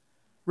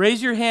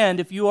 Raise your hand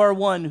if you are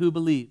one who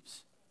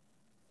believes.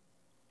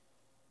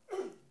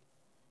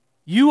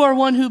 You are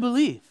one who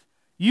believe.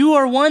 You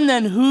are one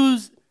then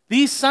whose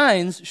these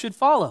signs should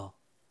follow.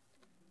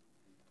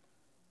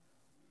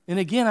 And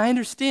again, I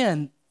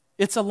understand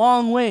it's a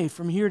long way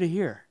from here to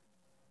here.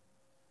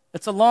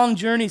 It's a long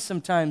journey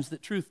sometimes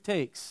that truth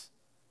takes.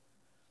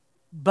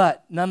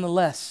 But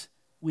nonetheless,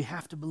 we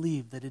have to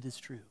believe that it is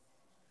true.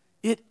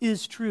 It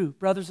is true,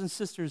 brothers and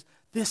sisters.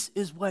 This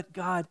is what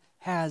God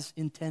has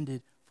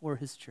intended for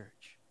his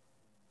church.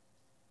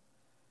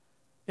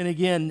 And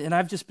again, and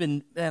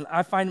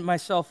I find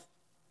myself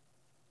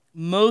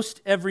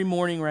most every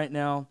morning right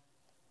now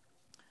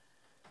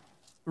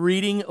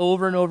reading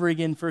over and over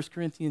again 1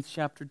 Corinthians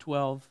chapter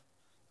 12,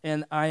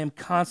 and I am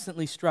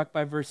constantly struck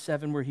by verse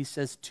 7 where he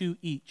says, to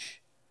each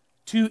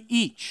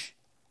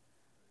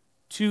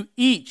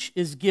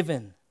is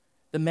given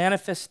the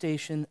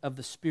manifestation of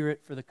the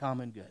Spirit for the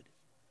common good.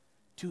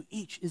 To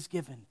each is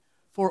given.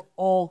 For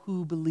all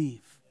who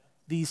believe,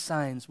 these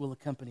signs will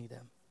accompany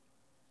them.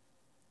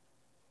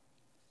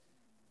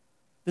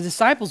 The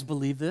disciples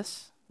believe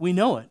this. We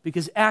know it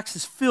because Acts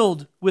is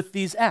filled with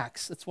these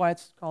acts. That's why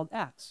it's called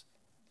Acts.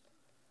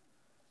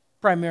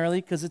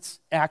 Primarily because it's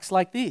acts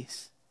like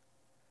these.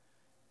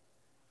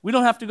 We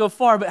don't have to go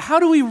far, but how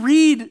do we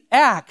read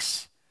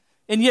Acts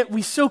and yet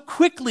we so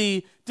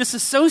quickly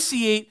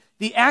disassociate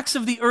the acts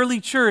of the early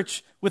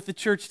church with the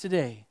church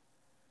today?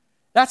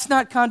 That's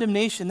not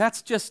condemnation.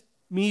 That's just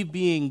me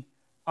being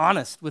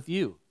honest with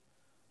you.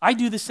 I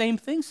do the same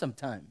thing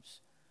sometimes.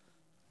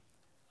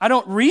 I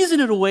don't reason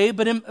it away,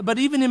 but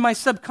even in my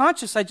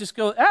subconscious, I just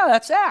go,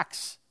 that's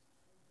Acts.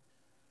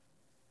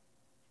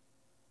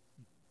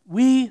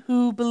 We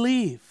who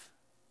believe.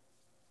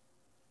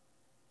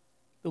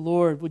 The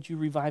Lord, would you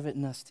revive it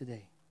in us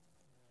today?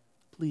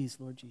 Please,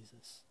 Lord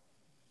Jesus.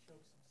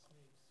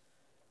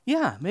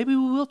 Yeah, maybe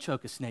we will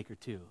choke a snake or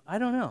two. I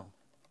don't know.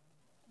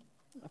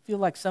 I feel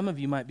like some of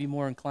you might be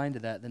more inclined to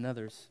that than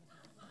others.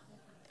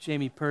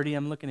 Jamie Purdy,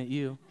 I'm looking at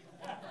you.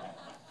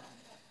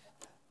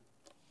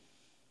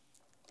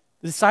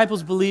 The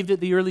disciples believed it.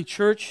 The early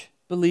church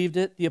believed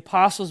it. The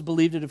apostles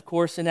believed it, of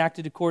course, and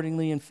acted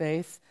accordingly in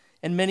faith.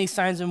 And many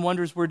signs and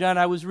wonders were done.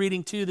 I was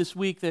reading, too, this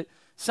week that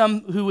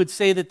some who would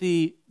say that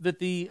the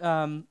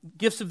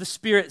gifts of the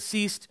Spirit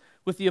ceased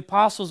with the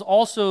apostles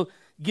also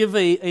give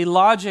a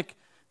logic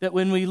that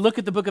when we look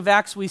at the book of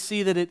Acts, we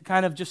see that it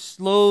kind of just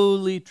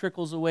slowly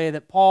trickles away,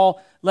 that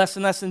Paul, less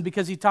and less, and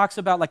because he talks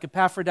about like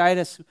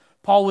Epaphroditus,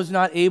 Paul was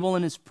not able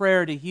in his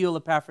prayer to heal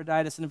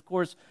Epaphroditus. And of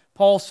course,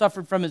 Paul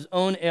suffered from his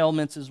own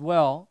ailments as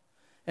well.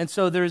 And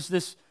so there's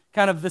this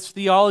kind of this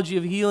theology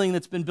of healing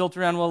that's been built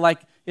around, well, like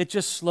it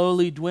just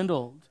slowly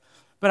dwindled.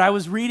 But I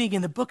was reading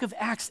in the book of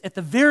Acts, at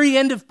the very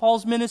end of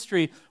Paul's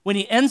ministry, when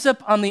he ends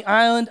up on the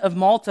island of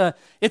Malta,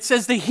 it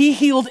says that he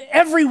healed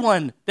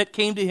everyone that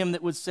came to him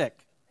that was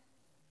sick.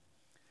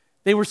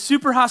 They were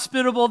super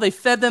hospitable. They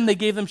fed them. They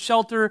gave them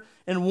shelter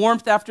and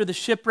warmth after the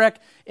shipwreck.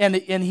 And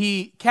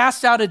he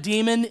cast out a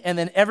demon, and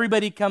then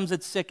everybody comes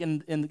that's sick,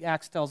 and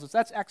Acts tells us.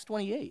 That's Acts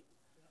 28.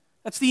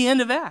 That's the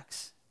end of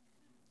Acts.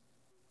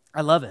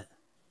 I love it.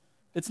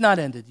 It's not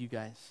ended, you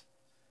guys.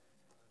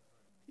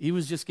 He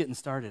was just getting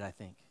started, I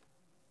think.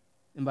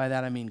 And by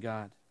that, I mean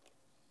God.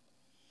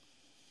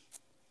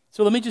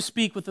 So let me just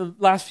speak with the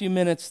last few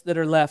minutes that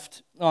are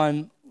left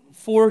on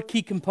 4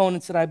 key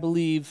components that I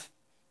believe.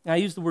 Now, I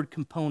use the word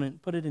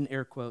component, put it in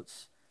air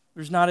quotes.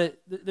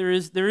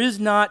 There is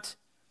not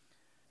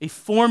a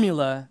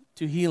formula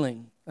to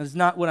healing. That's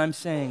not what I'm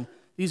saying.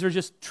 These are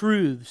just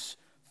truths.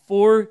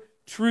 4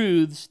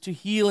 truths to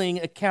healing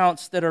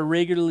accounts that are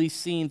regularly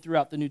seen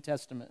throughout the New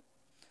Testament.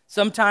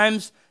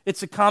 Sometimes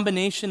it's a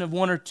combination of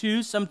 1 or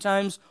 2.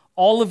 Sometimes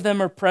all of them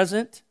are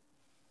present.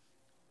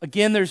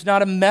 Again, there's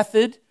not a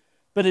method,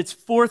 but it's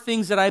 4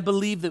 things that I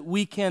believe that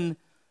we can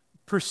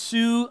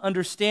pursue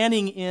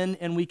understanding in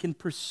and we can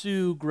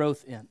pursue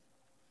growth in.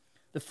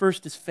 The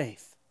first is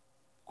faith,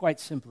 quite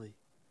simply.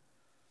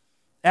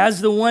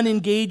 As the one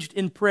engaged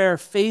in prayer,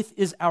 faith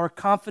is our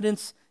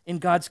confidence in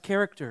God's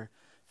character.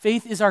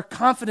 Faith is our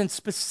confidence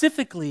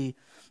specifically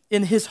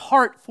in his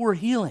heart for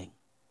healing.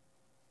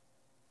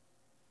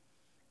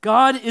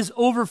 God is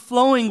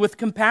overflowing with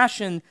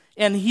compassion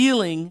and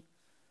healing,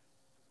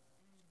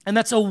 and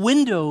that's a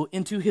window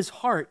into his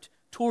heart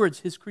towards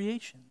his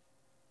creation.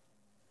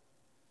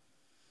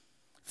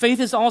 Faith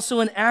is also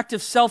an act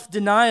of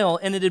self-denial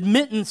and an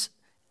admittance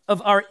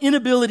of our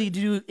inability to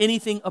do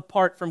anything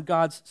apart from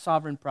God's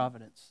sovereign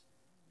providence.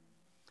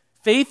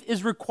 Faith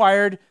is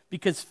required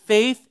because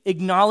faith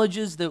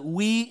acknowledges that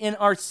we in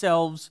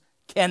ourselves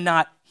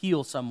cannot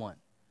heal someone.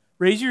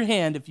 Raise your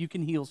hand if you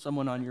can heal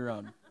someone on your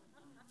own.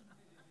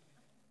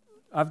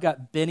 I've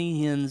got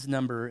Benny Hinn's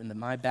number in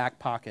my back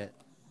pocket.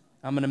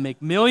 I'm going to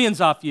make millions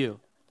off you.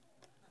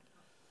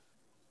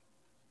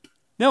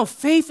 No,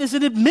 faith is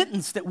an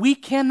admittance that we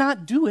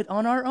cannot do it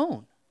on our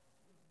own.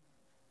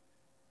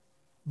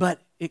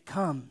 But it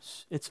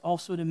comes. It's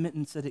also an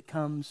admittance that it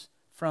comes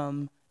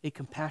from a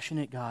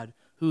compassionate God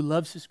who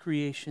loves his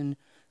creation,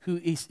 who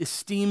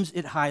esteems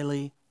it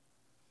highly,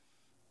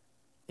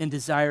 and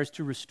desires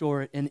to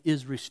restore it and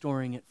is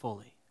restoring it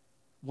fully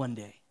one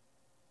day.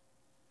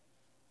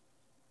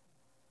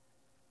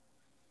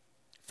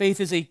 Faith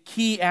is a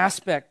key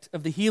aspect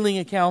of the healing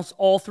accounts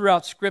all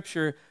throughout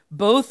Scripture,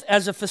 both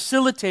as a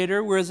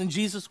facilitator, whereas in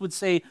Jesus would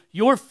say,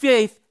 your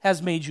faith has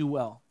made you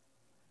well.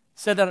 He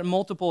said that in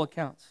multiple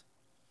accounts.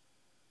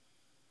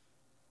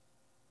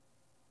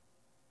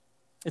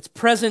 It's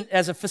present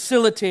as a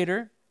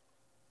facilitator,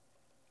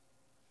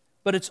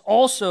 but it's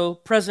also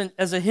present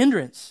as a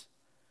hindrance.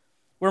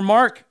 Where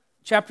Mark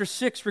chapter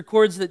 6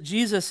 records that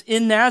Jesus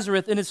in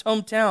Nazareth, in his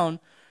hometown,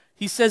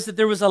 he says that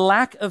there was a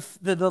lack of,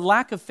 the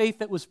lack of faith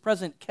that was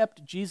present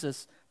kept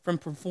Jesus from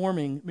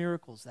performing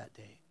miracles that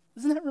day.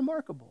 Isn't that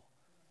remarkable?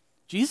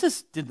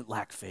 Jesus didn't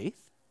lack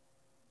faith.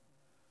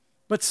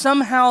 But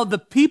somehow the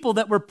people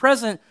that were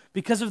present,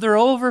 because of their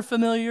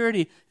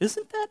overfamiliarity,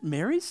 isn't that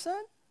Mary's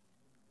son?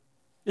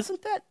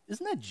 Isn't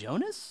that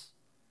Jonas?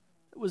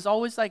 It was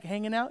always like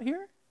hanging out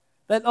here?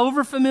 That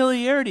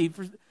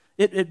overfamiliarity,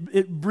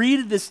 it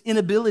breeded this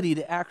inability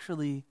to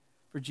actually,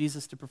 for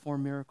Jesus to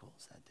perform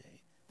miracles that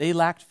day. They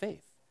lacked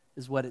faith,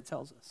 is what it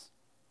tells us.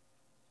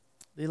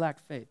 They lacked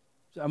faith.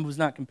 I was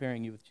not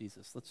comparing you with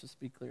Jesus. Let's just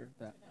be clear with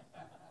that.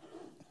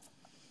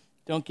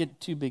 Don't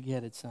get too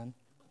big-headed, son.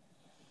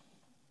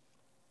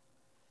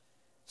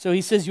 So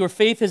he says, your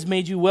faith has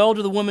made you well,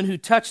 to the woman who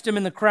touched him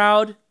in the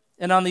crowd.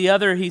 And on the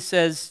other, he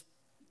says,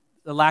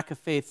 the lack of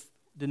faith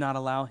did not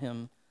allow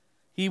him.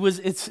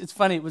 It's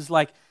funny, it was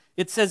like,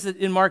 it says that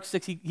in Mark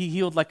 6, he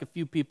healed like a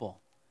few people.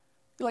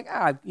 You're like,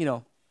 a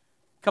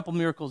couple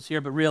miracles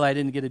here, but really I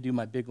didn't get to do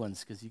my big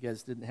ones because you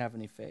guys didn't have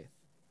any faith.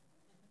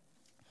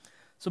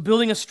 So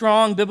building a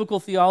strong biblical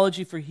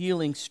theology for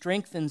healing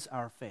strengthens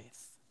our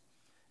faith.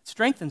 It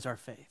strengthens our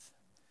faith.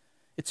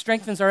 It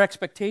strengthens our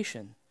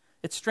expectation.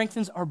 It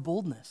strengthens our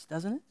boldness,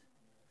 doesn't it?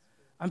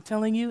 I'm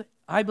telling you,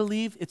 I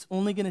believe it's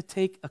only going to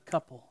take a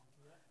couple.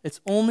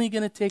 It's only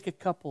going to take a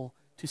couple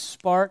to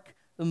spark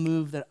the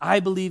move that I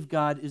believe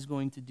God is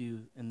going to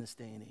do in this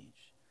day and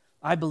age.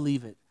 I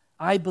believe it.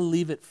 I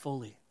believe it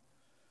fully.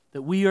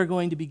 That we are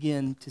going to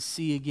begin to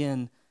see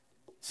again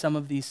some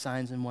of these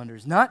signs and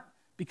wonders. Not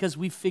because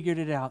we figured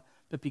it out,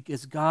 but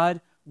because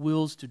God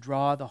wills to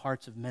draw the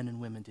hearts of men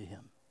and women to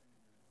him.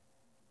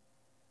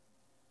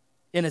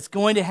 And it's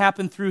going to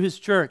happen through his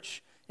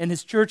church. And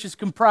his church is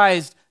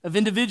comprised of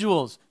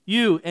individuals,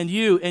 you and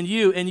you and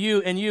you and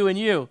you and you and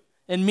you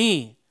and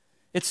me.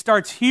 It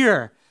starts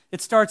here. It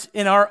starts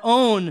in our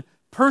own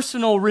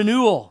personal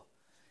renewal,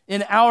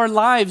 in our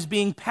lives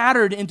being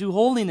patterned into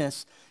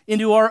holiness,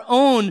 into our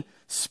own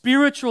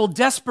spiritual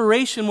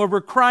desperation where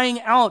we're crying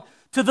out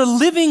to the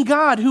living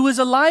God who is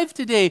alive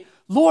today,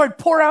 Lord,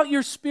 pour out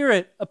your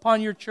Spirit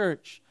upon your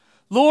church.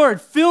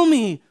 Lord, fill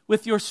me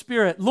with your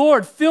Spirit.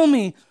 Lord, fill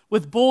me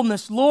with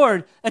boldness.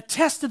 Lord,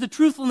 attest to the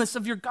truthfulness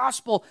of your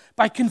gospel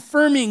by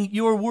confirming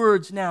your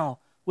words now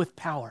with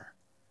power.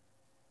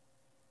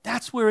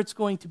 That's where it's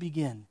going to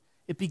begin.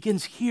 It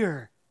begins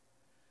here.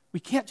 We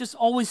can't just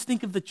always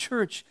think of the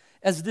church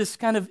as this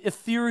kind of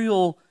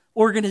ethereal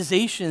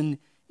organization.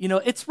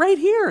 It's right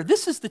here.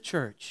 This is the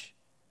church.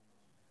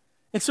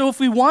 And so if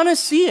we want to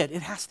see it,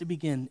 it has to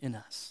begin in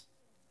us.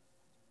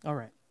 All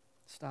right,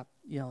 stop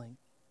yelling.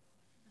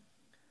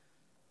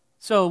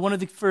 So one of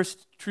the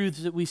first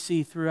truths that we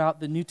see throughout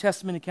the New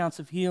Testament accounts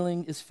of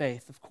healing is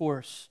faith, of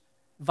course.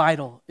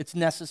 Vital. It's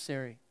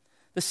necessary.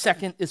 The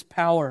second is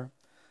power.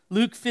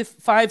 Luke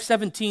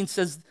 5:17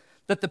 says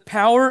that the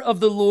power of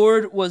the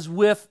Lord was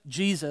with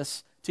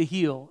Jesus to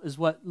heal, is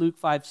what Luke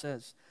 5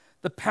 says.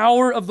 The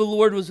power of the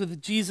Lord was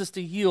with Jesus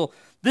to heal.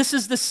 This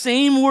is the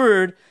same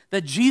word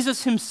that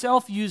Jesus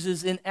himself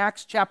uses in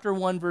Acts chapter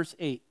 1, verse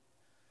 8.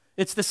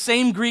 It's the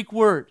same Greek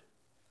word.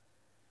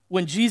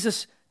 When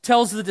Jesus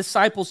tells the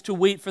disciples to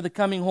wait for the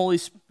coming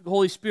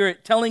Holy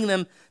Spirit, telling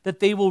them that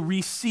they will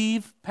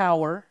receive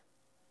power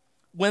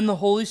when the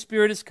Holy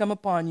Spirit has come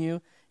upon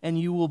you, and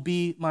you will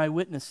be my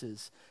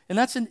witnesses. And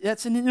that's an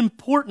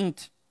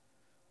important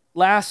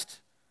last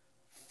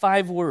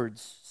 5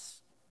 words.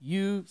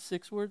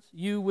 6 words.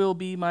 You will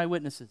be my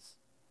witnesses.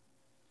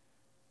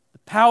 The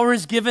power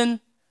is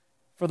given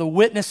for the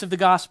witness of the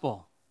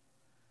gospel.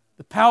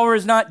 The power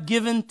is not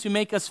given to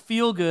make us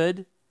feel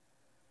good,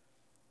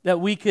 that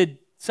we could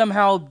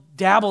somehow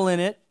dabble in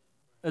it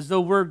as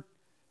though we're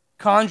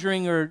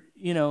conjuring or,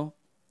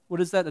 what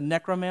is that, a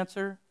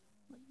necromancer?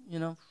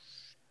 No.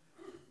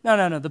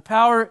 The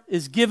power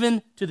is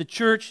given to the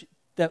church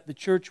that the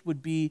church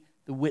would be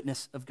the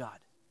witness of God.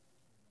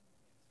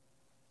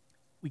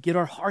 We get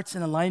our hearts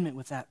in alignment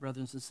with that,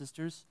 brothers and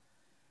sisters.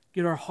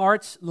 Get our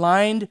hearts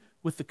lined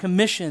with the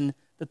commission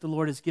that the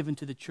Lord has given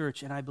to the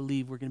church, and I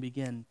believe we're going to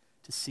begin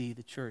to see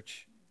the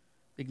church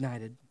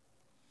ignited.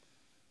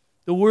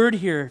 The word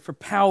here for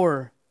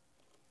power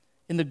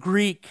In the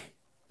Greek,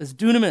 is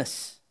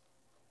dunamis.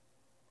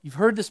 You've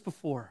heard this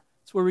before.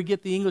 It's where we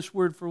get the English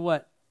word for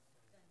what?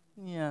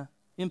 Yeah,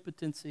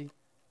 impotency.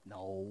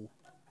 No.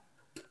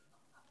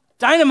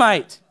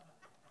 Dynamite.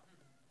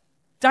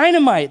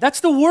 Dynamite.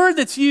 That's the word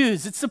that's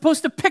used. It's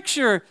supposed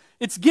to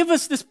give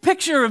us this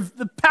picture of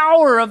the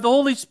power of the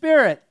Holy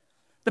Spirit,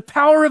 the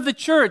power of the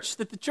church,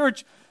 that the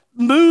church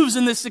moves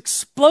in this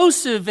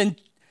explosive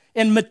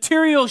and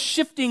material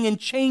shifting and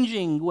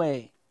changing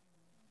way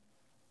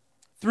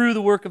through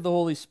the work of the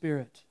Holy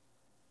Spirit.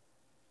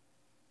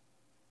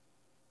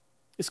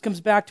 This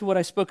comes back to what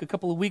I spoke a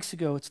couple of weeks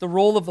ago. It's the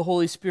role of the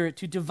Holy Spirit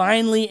to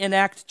divinely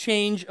enact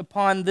change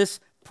upon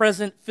this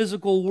present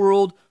physical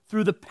world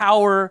through the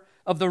power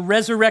of the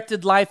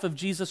resurrected life of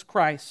Jesus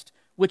Christ,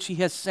 which he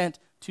has sent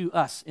to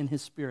us in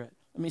his Spirit.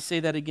 Let me say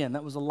that again.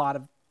 That was a lot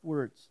of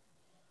words.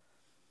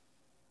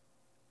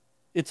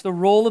 It's the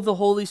role of the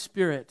Holy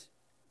Spirit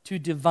to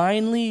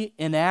divinely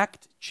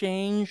enact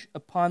change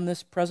upon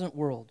this present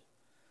world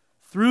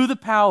through the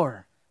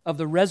power of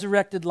the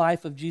resurrected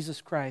life of Jesus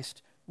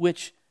Christ,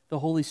 which the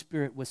Holy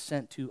Spirit was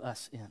sent to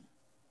us in.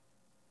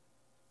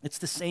 It's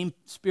the same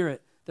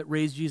Spirit that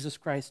raised Jesus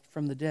Christ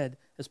from the dead,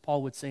 as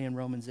Paul would say in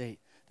Romans 8.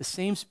 The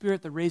same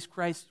Spirit that raised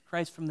Christ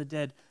from the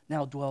dead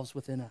now dwells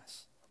within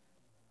us,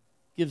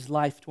 gives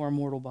life to our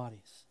mortal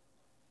bodies.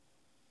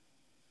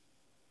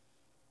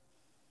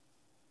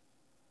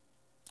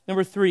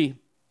 Number 3,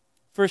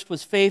 first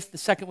was faith, the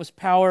second was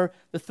power.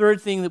 The third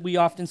thing that we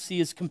often see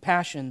is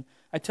compassion.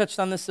 I touched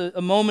on this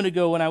a moment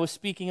ago when I was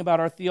speaking about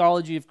our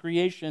theology of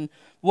creation.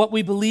 What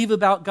we believe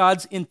about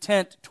God's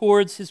intent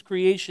towards his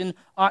creation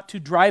ought to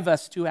drive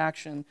us to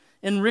action.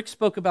 And Rick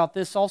spoke about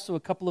this also a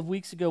couple of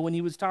weeks ago when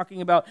he was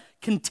talking about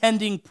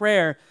contending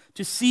prayer,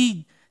 to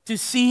see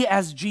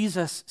as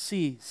Jesus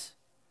sees,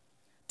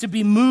 to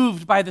be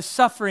moved by the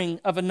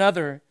suffering of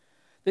another.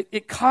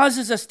 It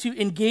causes us to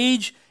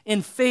engage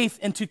in faith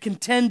and to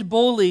contend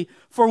boldly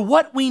for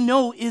what we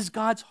know is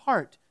God's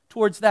heart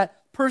towards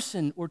that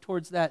person or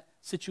towards that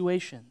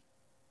situation.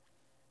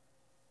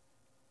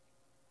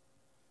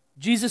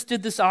 Jesus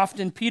did this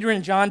often. Peter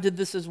and John did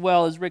this as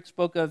well, as Rick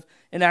spoke of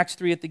in Acts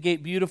 3 at the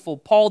Gate Beautiful.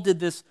 Paul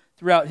did this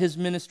throughout his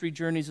ministry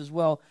journeys as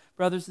well.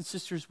 Brothers and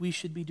sisters, we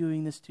should be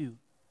doing this too.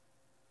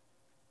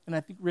 And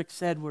I think Rick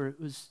said where it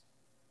was,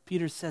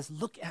 Peter says,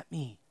 "Look at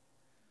me."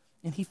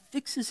 And he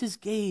fixes his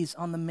gaze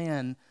on the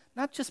man,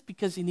 not just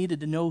because he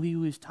needed to know who he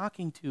was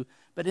talking to,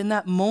 but in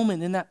that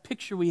moment, in that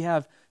picture we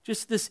have,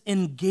 just this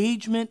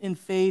engagement in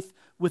faith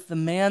with the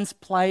man's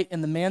plight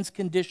and the man's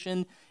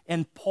condition,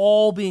 and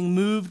Paul being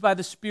moved by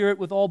the Spirit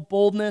with all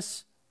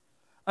boldness,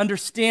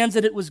 understands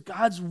that it was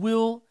God's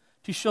will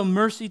to show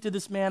mercy to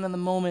this man in the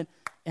moment,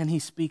 and he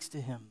speaks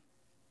to him.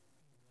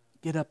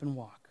 Get up and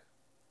walk.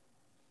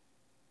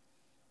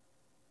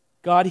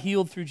 God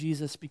healed through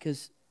Jesus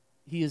because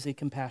he is a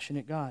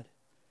compassionate God.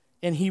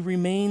 And he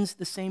remains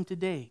the same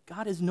today.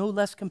 God is no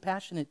less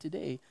compassionate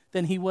today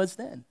than he was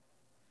then.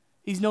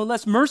 He's no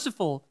less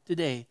merciful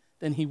today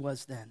than he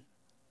was then.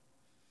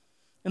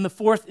 And the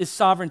fourth is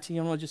sovereignty.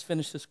 I'm going to just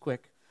finish this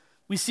quick.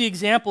 We see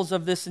examples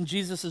of this in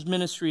Jesus'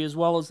 ministry as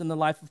well as in the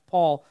life of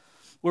Paul,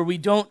 where we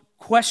don't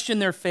question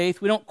their faith.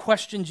 We don't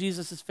question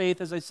Jesus'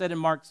 faith, as I said in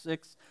Mark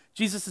 6.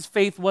 Jesus'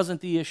 faith wasn't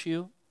the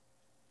issue.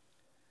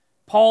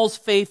 Paul's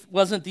faith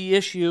wasn't the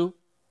issue.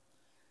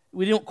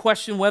 We don't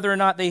question whether or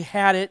not they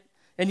had it.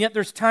 And yet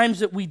there's times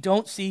that we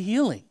don't see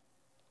healing.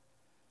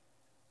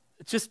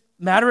 It's just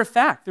matter of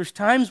fact. There's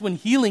times when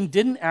healing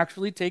didn't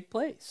actually take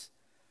place.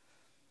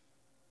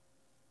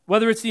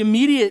 Whether it's the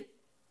immediate,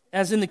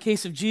 as in the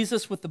case of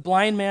Jesus with the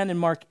blind man in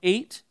Mark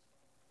 8,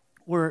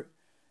 where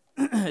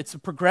it's a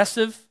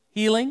progressive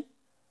healing,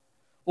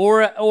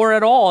 or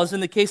at all, as in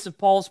the case of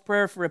Paul's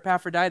prayer for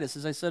Epaphroditus,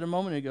 as I said a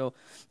moment ago.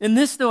 In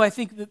this, though, I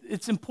think that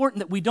it's important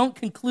that we don't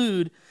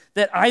conclude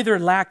that either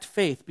lacked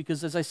faith,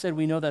 because as I said,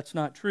 we know that's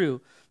not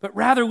true. But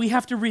rather, we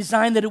have to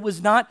resign that it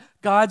was not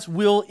God's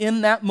will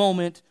in that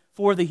moment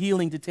for the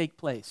healing to take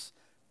place.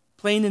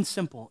 Plain and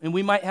simple. And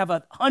we might have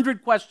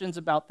 100 questions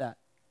about that.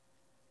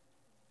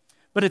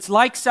 But it's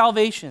like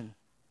salvation.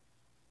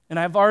 And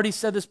I've already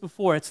said this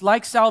before. It's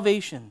like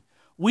salvation.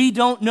 We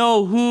don't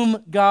know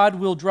whom God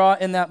will draw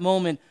in that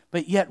moment,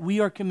 but yet we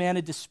are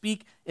commanded to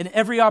speak in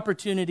every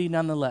opportunity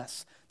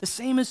nonetheless. The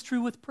same is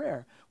true with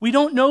prayer. We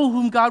don't know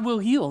whom God will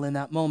heal in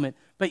that moment,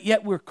 but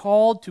yet we're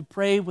called to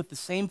pray with the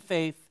same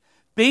faith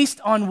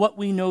based on what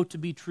we know to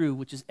be true,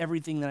 which is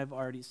everything that I've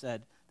already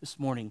said this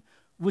morning,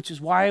 which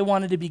is why I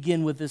wanted to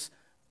begin with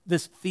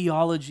this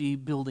theology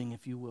building,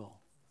 if you will.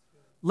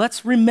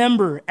 Let's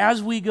remember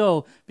as we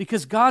go,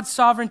 because God's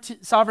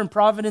sovereign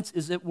providence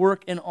is at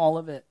work in all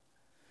of it.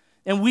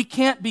 And we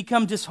can't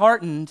become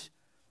disheartened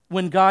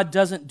when God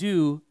doesn't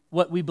do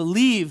what we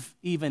believe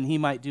even he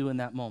might do in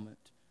that moment.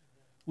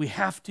 We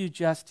have to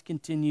just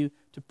continue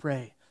to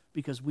pray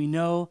because we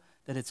know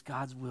that it's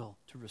God's will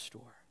to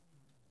restore.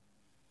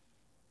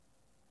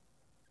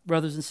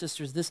 Brothers and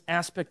sisters, this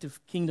aspect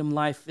of kingdom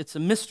life, it's a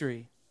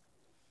mystery,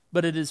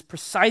 but it is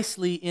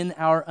precisely in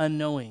our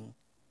unknowing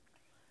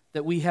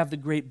that we have the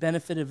great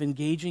benefit of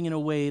engaging in a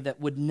way that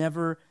would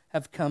never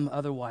have come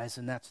otherwise,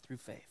 and that's through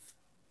faith.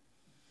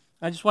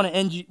 I just want to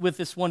end with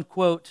this one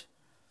quote,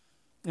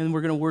 and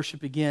we're going to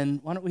worship again.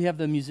 Why don't we have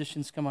the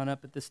musicians come on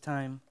up at this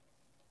time?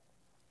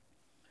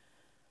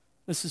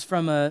 This is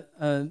from a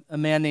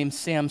man named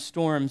Sam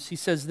Storms. He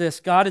says this: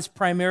 God is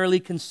primarily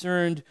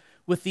concerned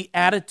with the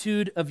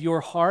attitude of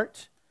your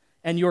heart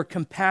and your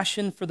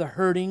compassion for the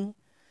hurting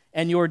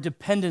and your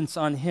dependence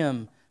on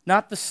Him,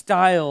 not the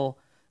style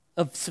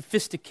of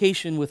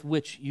sophistication with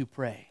which you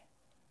pray.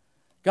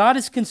 God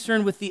is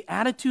concerned with the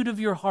attitude of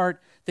your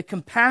heart, the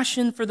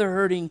compassion for the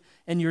hurting,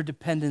 and your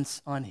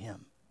dependence on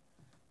Him.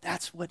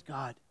 That's what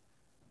God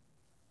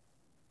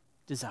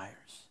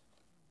desires.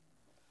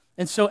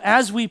 And so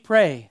as we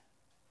pray,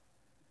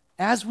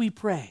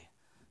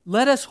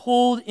 let us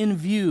hold in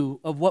view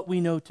of what we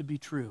know to be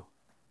true.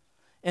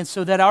 And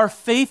so that our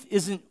faith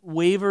isn't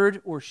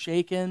wavered or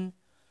shaken,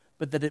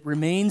 but that it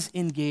remains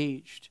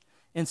engaged.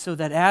 And so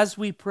that as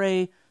we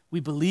pray, we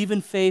believe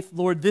in faith.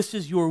 Lord, this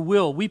is your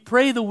will. We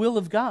pray the will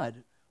of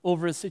God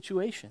over a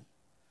situation.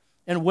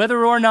 And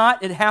whether or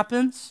not it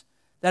happens,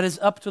 that is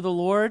up to the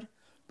Lord,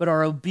 but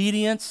our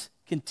obedience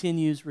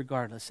continues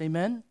regardless.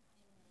 Amen?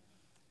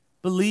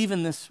 Believe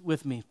in this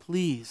with me,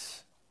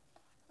 please.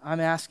 I'm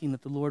asking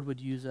that the Lord would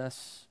use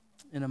us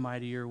in a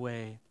mightier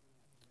way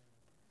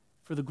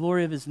for the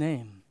glory of His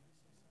name.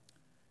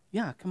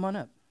 Yeah, come on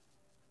up.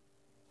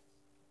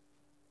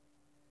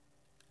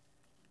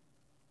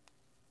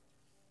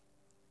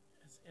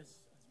 As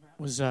Matt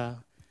was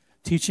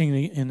teaching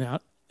in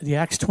the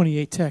Acts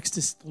 28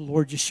 text, the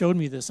Lord just showed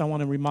me this. I want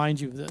to remind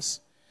you of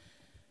this.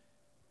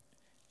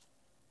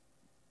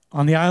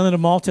 On the island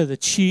of Malta, the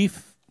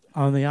chief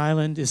on the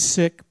island is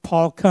sick.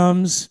 Paul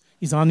comes.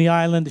 He's on the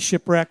island, the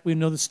shipwreck. We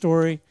know the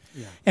story.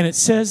 Yeah. And it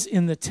says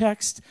in the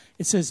text,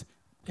 it says,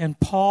 and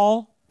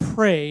Paul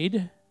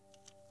prayed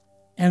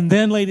and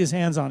then laid his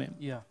hands on him.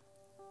 Yeah.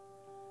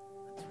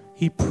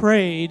 He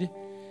prayed.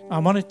 I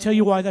want to tell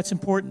you why that's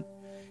important.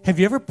 Have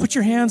you ever put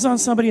your hands on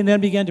somebody and then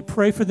began to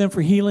pray for them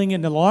for healing?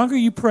 And the longer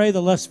you pray,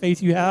 the less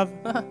faith you have.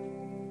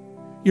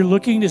 You're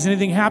looking, is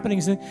anything happening?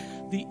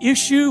 The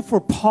issue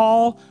for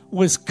Paul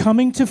was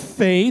coming to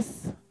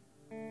faith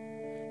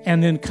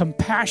and then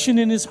compassion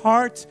in his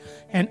heart.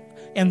 And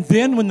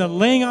then when the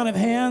laying on of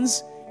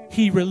hands,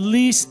 he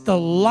released the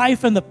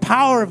life and the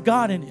power of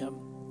God in him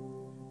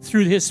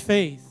through his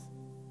faith.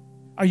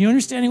 Are you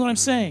understanding what I'm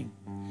saying?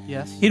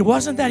 Yes. It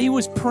wasn't that he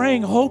was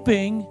praying,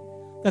 hoping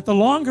that the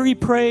longer he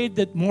prayed,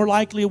 that more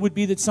likely it would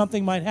be that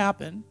something might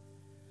happen.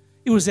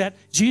 It was that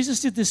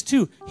Jesus did this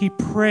too. He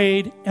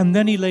prayed and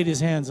then he laid his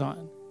hands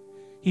on.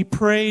 He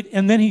prayed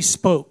and then he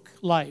spoke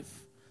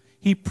life.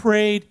 He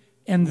prayed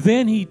and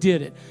then he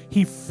did it.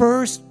 He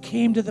first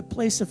came to the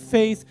place of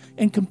faith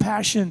and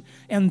compassion,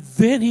 and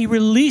then he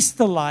released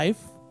the life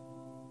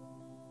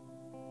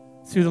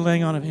through the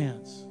laying on of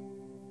hands.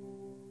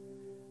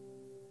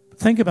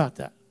 Think about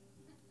that.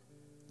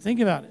 Think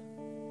about it.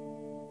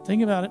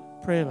 Think about it.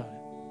 Pray about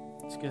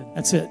it. That's good.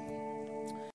 That's it.